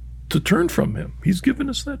to turn from him? He's given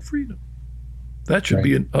us that freedom. That should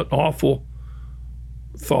be an awful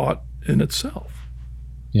thought in itself.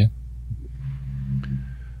 Yeah.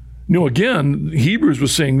 Again, Hebrews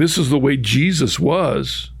was saying this is the way Jesus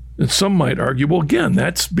was. And some might argue, well, again,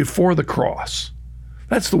 that's before the cross.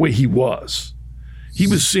 That's the way he was. He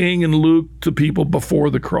was saying in Luke to people before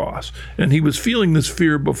the cross, and he was feeling this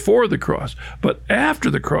fear before the cross. But after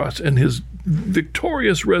the cross and his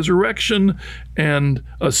victorious resurrection and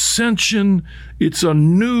ascension, it's a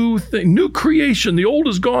new thing, new creation. The old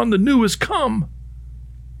is gone, the new has come.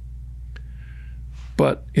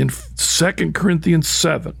 But in 2 Corinthians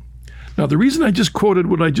 7, now the reason I just quoted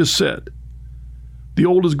what I just said, the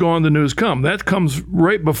old is gone, the new has come, that comes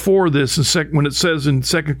right before this when it says in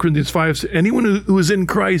 2 Corinthians 5, anyone who is in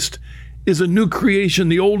Christ is a new creation.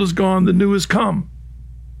 The old is gone, the new has come.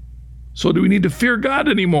 So do we need to fear God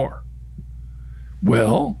anymore?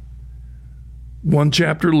 Well, one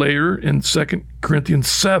chapter later in 2 Corinthians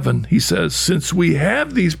 7, he says, since we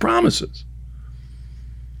have these promises,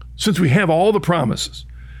 since we have all the promises,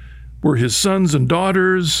 we're his sons and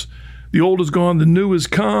daughters, the old is gone, the new has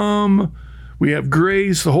come, we have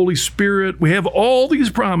grace, the Holy Spirit, we have all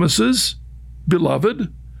these promises,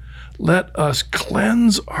 beloved, let us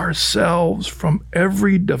cleanse ourselves from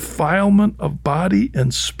every defilement of body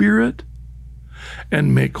and spirit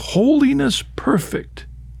and make holiness perfect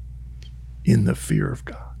in the fear of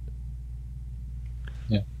God.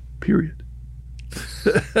 Yeah. Period.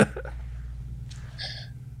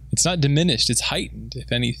 It's not diminished, it's heightened,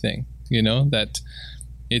 if anything, that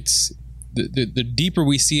it's the deeper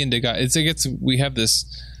we see into God, we have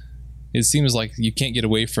this, it seems like you can't get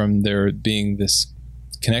away from there being this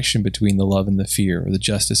connection between the love and the fear, or the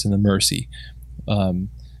justice and the mercy.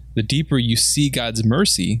 The deeper you see God's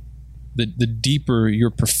mercy, the deeper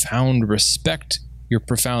your profound respect, your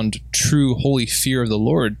profound true holy fear of the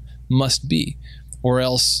Lord must be, or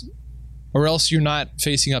else you're not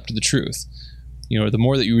facing up to the truth. The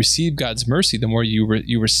more that you receive God's mercy, the more you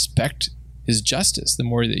respect his justice, the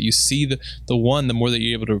more that you see the one, the more that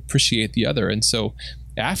you're able to appreciate the other. And so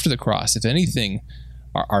after the cross, if anything,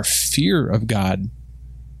 our fear of God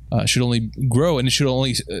should only grow, and it should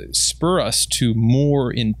only spur us to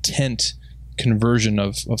more intent conversion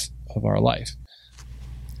of our life.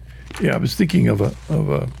 Yeah, I was thinking of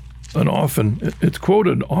an often, it's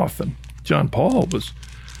quoted often. John Paul was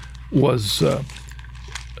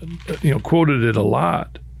quoted it a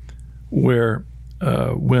lot, where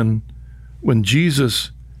when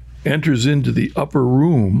Jesus enters into the upper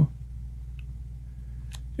room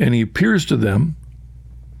and he appears to them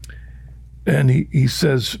and he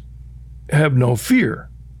says, have no fear.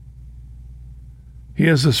 He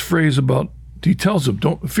has this phrase he tells them,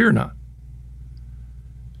 don't fear not.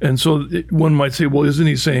 And so one might say, well, isn't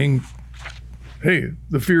he saying, hey,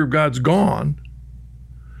 the fear of God's gone?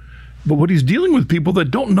 But what he's dealing with people that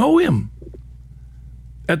don't know him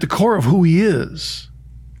at the core of who he is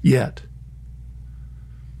yet.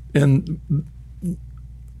 And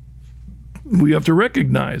we have to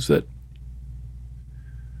recognize that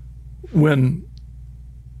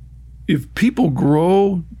if people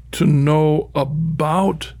grow to know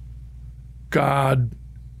about God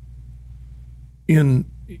in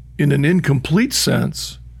an incomplete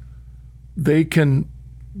sense, they can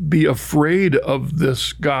be afraid of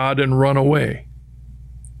this God and run away.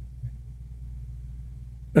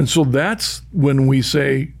 And so that's when we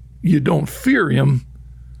say you don't fear him,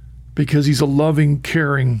 because he's a loving,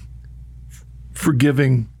 caring,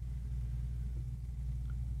 forgiving.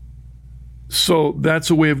 So that's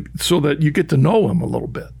a way of, so that you get to know him a little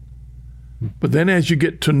bit. But then as you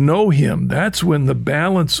get to know him, that's when the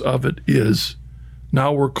balance of it is,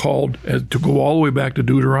 now we're called to go all the way back to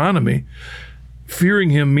Deuteronomy. Fearing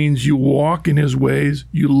him means you walk in his ways,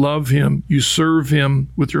 you love him, you serve him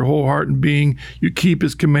with your whole heart and being, you keep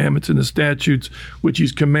his commandments and his statutes, which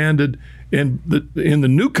he's commanded. And in the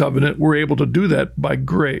new covenant, we're able to do that by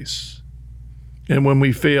grace. And when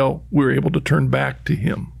we fail, we're able to turn back to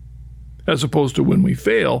him. As opposed to when we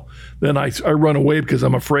fail, then I run away because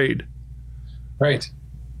I'm afraid. Right.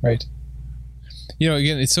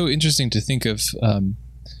 Again, it's so interesting to think of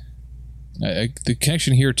the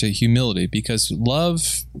connection here to humility, because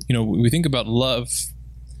love, we think about love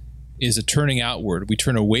is a turning outward. We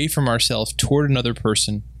turn away from ourselves toward another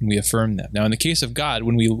person, and we affirm them. Now, in the case of God,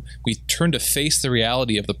 when we turn to face the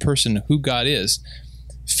reality of the person who God is,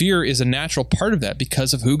 fear is a natural part of that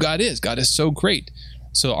because of who God is. God is so great.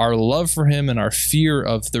 So our love for him and our fear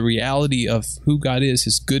of the reality of who God is,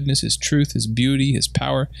 his goodness, his truth, his beauty, his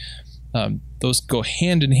power, those go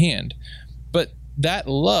hand in hand. But that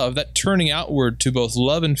love, that turning outward to both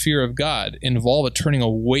love and fear of God, involve a turning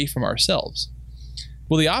away from ourselves.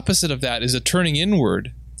 Well, the opposite of that is a turning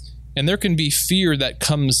inward, and there can be fear that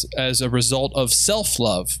comes as a result of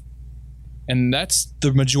self-love. And that's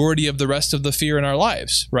the majority of the rest of the fear in our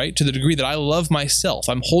lives, right? To the degree that I love myself,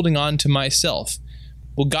 I'm holding on to myself.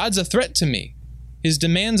 Well, God's a threat to me, his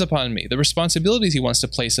demands upon me, the responsibilities he wants to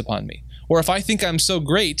place upon me. Or if I think I'm so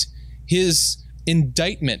great, his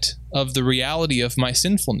indictment of the reality of my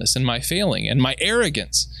sinfulness and my failing and my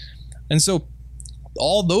arrogance. And so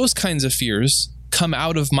all those kinds of fears come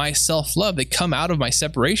out of my self-love. They come out of my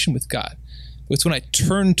separation with God. It's when I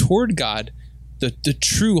turn toward God, the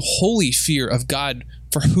true holy fear of God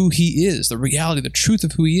for who he is, the reality, the truth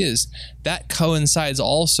of who he is, that coincides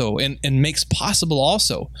also and makes possible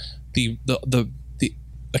also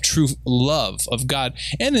a true love of God,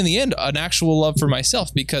 and in the end, an actual love for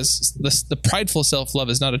myself, because the prideful self-love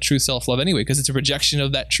is not a true self-love anyway, because it's a rejection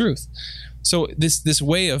of that truth. So this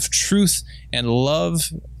way of truth and love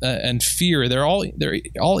and fear, they're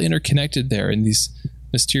all interconnected there in these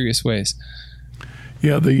mysterious ways.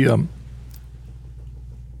 Yeah,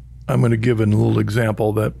 I'm going to give a little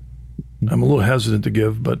example that I'm a little hesitant to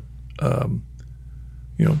give, but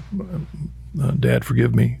Dad,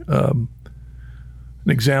 forgive me. An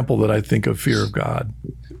example that I think of fear of God,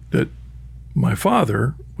 that my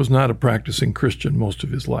father was not a practicing Christian most of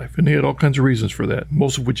his life, and he had all kinds of reasons for that,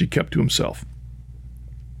 most of which he kept to himself.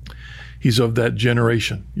 He's of that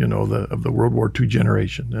generation, of the World War II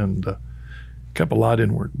generation, and kept a lot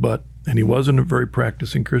inward. And he wasn't a very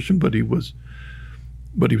practicing Christian, but he was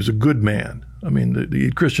a good man. I mean,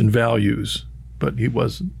 the Christian values, but he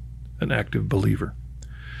wasn't an active believer.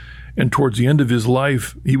 And towards the end of his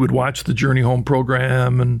life, he would watch the Journey Home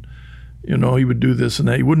program, and he would do this and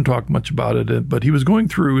that. He wouldn't talk much about it, but he was going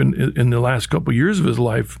through in the last couple of years of his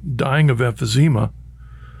life, dying of emphysema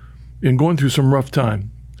and going through some rough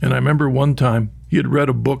time. And I remember one time he had read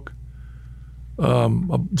a book,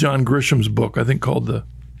 John Grisham's book, I think called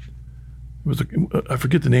I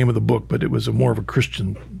forget the name of the book, but it was more of a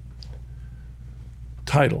Christian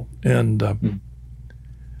title. And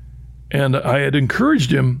I had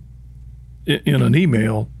encouraged him in an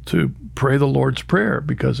email to pray the Lord's Prayer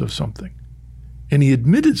because of something. And he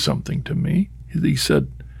admitted something to me. He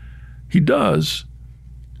said he does,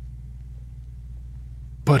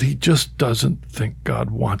 but he just doesn't think God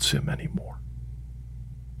wants him anymore.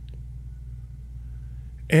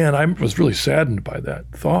 And I was really saddened by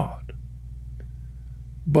that thought.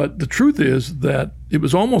 But the truth is that it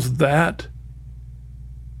was almost that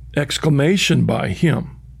exclamation by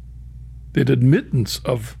him, that admittance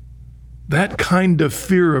of that kind of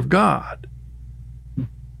fear of God,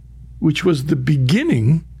 which was the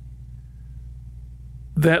beginning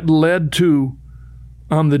that led to,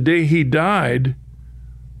 on the day he died,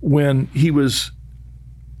 when he was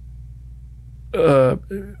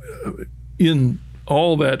in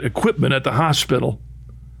all that equipment at the hospital,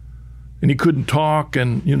 and he couldn't talk,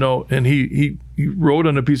 and he wrote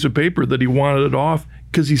on a piece of paper that he wanted it off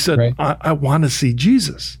because he said, right. I want to see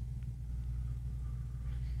Jesus.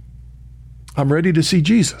 I'm ready to see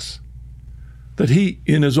Jesus. that he,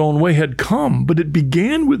 in his own way, had come, but it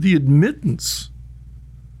began with the admittance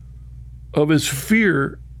of his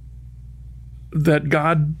fear that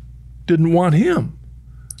God didn't want him.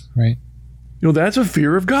 Right. That's a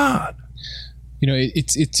fear of God.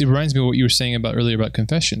 It reminds me of what you were saying about earlier about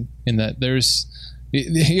confession, in that there's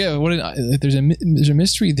a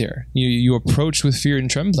mystery there. You approach with fear and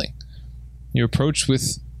trembling. You approach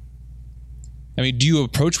with, do you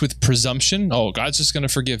approach with presumption? Oh, God's just going to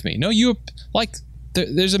forgive me. No,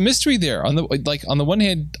 there's a mystery there. On the one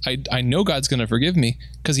hand, I know God's going to forgive me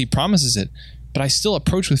because he promises it, but I still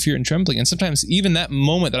approach with fear and trembling. And sometimes even that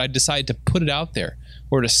moment that I decide to put it out there,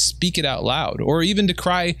 or to speak it out loud, or even to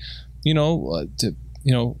cry,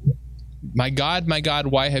 my God,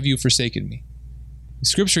 why have you forsaken me?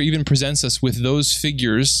 Scripture even presents us with those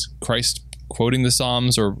figures, Christ quoting the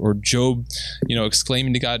Psalms, or Job,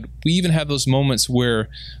 exclaiming to God. We even have those moments where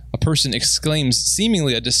a person exclaims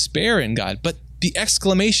seemingly a despair in God, but the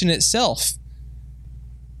exclamation itself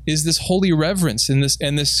is this holy reverence and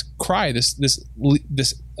this cry, this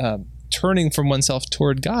turning from oneself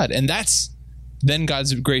toward God, and then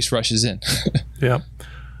God's grace rushes in. Yeah.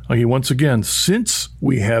 Okay, once again, since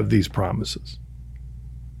we have these promises,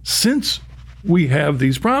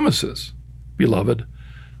 beloved,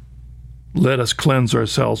 let us cleanse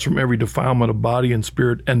ourselves from every defilement of body and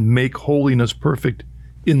spirit and make holiness perfect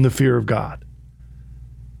in the fear of God.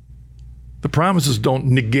 The promises don't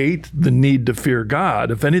negate the need to fear God.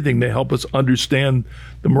 If anything, they help us understand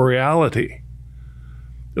the morality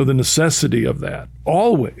or the necessity of that,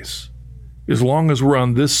 always, as long as we're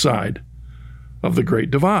on this side of the great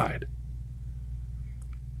divide.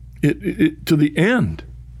 It to the end.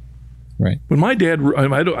 Right. When my dad,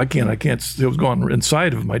 I can't still go on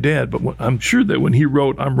inside of my dad, but I'm sure that when he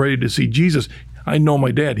wrote, "I'm ready to see Jesus," I know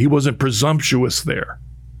my dad, he wasn't presumptuous there.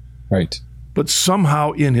 Right. But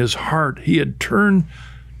somehow in his heart, he had turned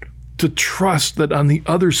to trust that on the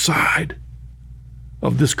other side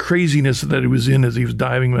of this craziness that he was in as he was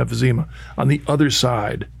dying of emphysema, on the other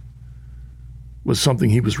side was something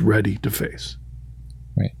he was ready to face.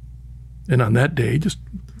 Right. And on that day, just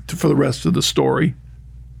for the rest of the story,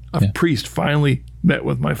 a priest finally met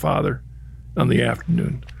with my father on the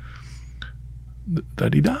afternoon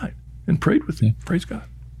that he died and prayed with him. Praise God.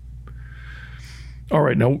 All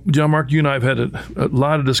right. Now, John Mark, you and I have had a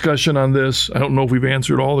lot of discussion on this. I don't know if we've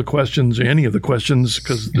answered all the questions, any of the questions,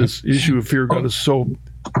 because this issue of fear of God is so...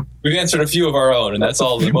 We've answered a few of our own, and that's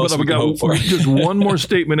all the most we can hope for. Just one more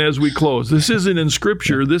statement as we close. This isn't in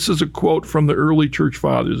Scripture. This is a quote from the early church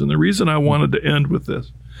fathers. And the reason I wanted to end with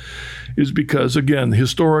this is because, again,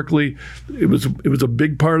 historically, it was a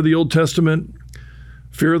big part of the Old Testament.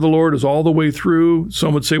 Fear of the Lord is all the way through.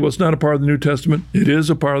 Some would say, well, it's not a part of the New Testament. It is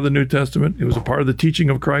a part of the New Testament. It was a part of the teaching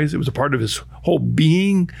of Christ. It was a part of his whole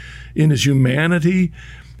being in his humanity.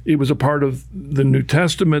 It was a part of the New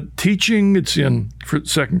Testament teaching. It's in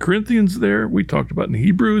 2 Corinthians there. We talked about in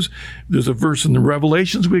Hebrews. There's a verse in the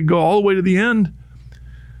Revelations. We go all the way to the end.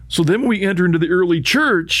 So then we enter into the early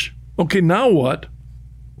church. Okay, now what?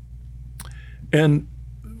 And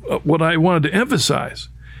what I wanted to emphasize,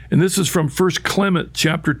 and this is from 1 Clement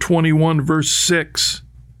chapter 21, verse 6,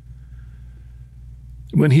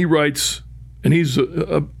 when he writes, and he's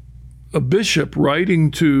a bishop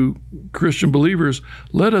writing to Christian believers,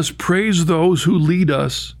 "Let us praise those who lead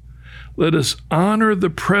us. Let us honor the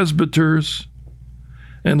presbyters,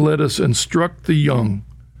 and let us instruct the young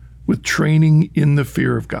with training in the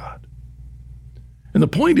fear of God." And the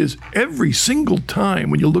point is, every single time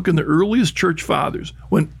when you look in the earliest church fathers,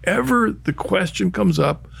 whenever the question comes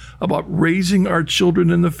up about raising our children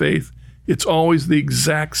in the faith, it's always the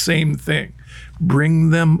exact same thing. Bring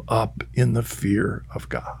them up in the fear of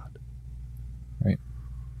God. Right.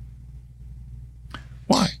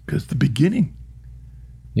 Why? Because the beginning.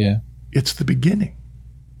 Yeah. It's the beginning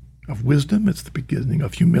of wisdom. It's the beginning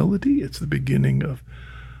of humility. It's the beginning of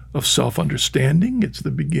self-understanding. It's the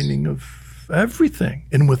beginning of everything.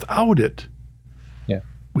 And without it,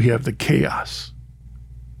 we have the chaos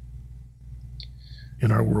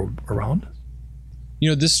in our world around us.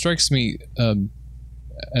 This strikes me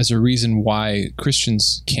as a reason why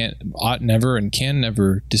Christians ought never and can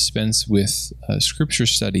never dispense with scripture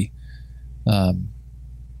study. You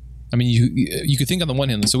could think on the one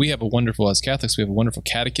hand, so we have as Catholics, we have a wonderful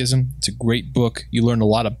catechism. It's a great book. You learn a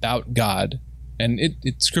lot about God. And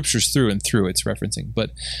it scriptures through and through, it's referencing.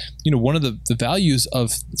 But, one of the values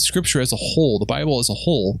of scripture as a whole, the Bible as a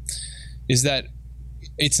whole, is that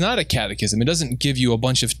it's not a catechism. It doesn't give you a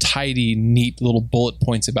bunch of tidy, neat little bullet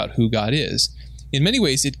points about who God is. In many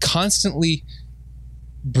ways, it constantly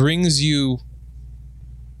brings you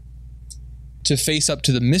to face up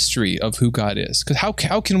to the mystery of who God is. Because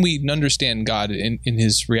how can we understand God in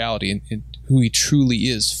his reality and in who he truly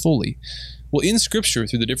is fully? Well, in Scripture,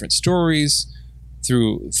 through the different stories,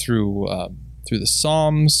 through the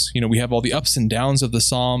Psalms, we have all the ups and downs of the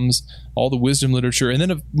Psalms, all the wisdom literature, and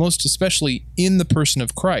then most especially in the person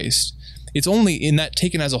of Christ. It's only in that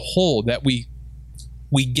taken as a whole that we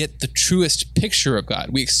get the truest picture of God.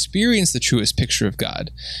 We experience the truest picture of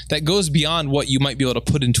God that goes beyond what you might be able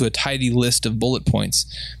to put into a tidy list of bullet points.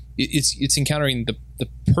 It's encountering the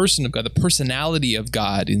person of God, the personality of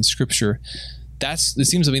God in Scripture. It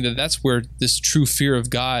seems to me that's where this true fear of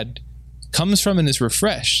God comes from and is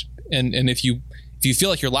refreshed. And if you feel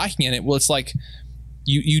like you're lacking in it, well, it's like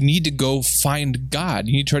you need to go find God.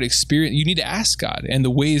 You need to try to experience. You need to ask God, and the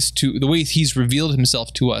way He's revealed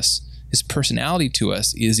Himself to us, His personality to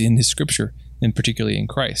us, is in His Scripture, and particularly in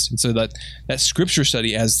Christ. And so that Scripture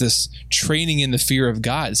study as this training in the fear of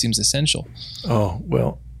God seems essential. Oh,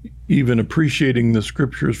 well, even appreciating the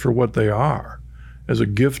Scriptures for what they are, as a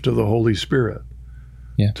gift of the Holy Spirit.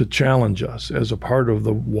 Yeah. To challenge us as a part of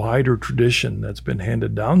the wider tradition that's been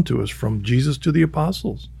handed down to us from Jesus to the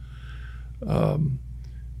apostles.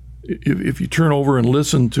 If you turn over and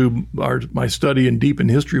listen to my study in Deep in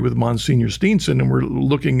History with Monsignor Steenson, and we're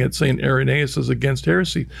looking at St. Irenaeus against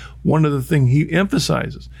heresy, one of the things he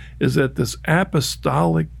emphasizes is that this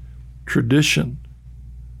apostolic tradition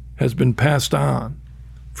has been passed on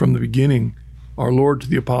from the beginning, our Lord to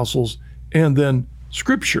the apostles, and then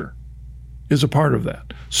Scripture is a part of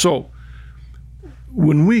that. So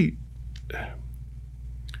when we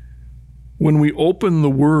open the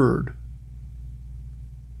Word,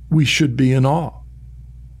 we should be in awe.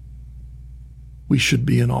 We should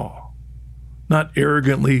be in awe, not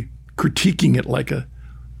arrogantly critiquing it like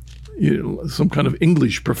some kind of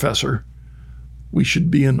English professor. We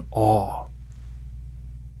should be in awe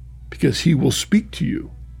because He will speak to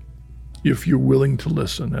you if you're willing to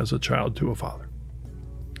listen as a child to a father.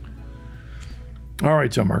 All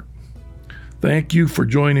right, John Mark. Thank you for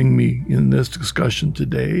joining me in this discussion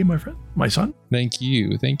today, my friend, my son. Thank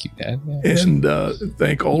you, Dad. Yeah. And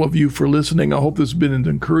thank all of you for listening. I hope this has been an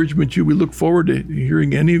encouragement to you. We look forward to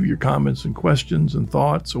hearing any of your comments and questions and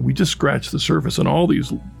thoughts. So we just scratched the surface on all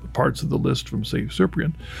these parts of the list from St.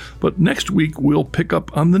 Cyprian. But next week, we'll pick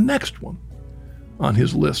up on the next one on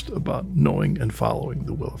his list about knowing and following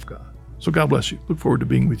the will of God. So God bless you. Look forward to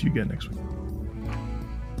being with you again next week.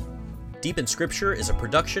 Deep in Scripture is a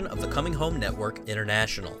production of the Coming Home Network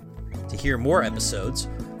International. To hear more episodes,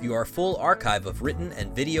 view our full archive of written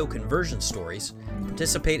and video conversion stories,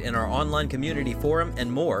 participate in our online community forum,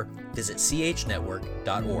 and more, visit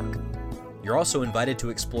chnetwork.org. You're also invited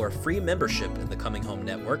to explore free membership in the Coming Home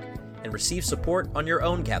Network and receive support on your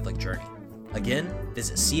own Catholic journey. Again,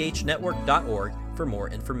 visit chnetwork.org for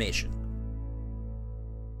more information.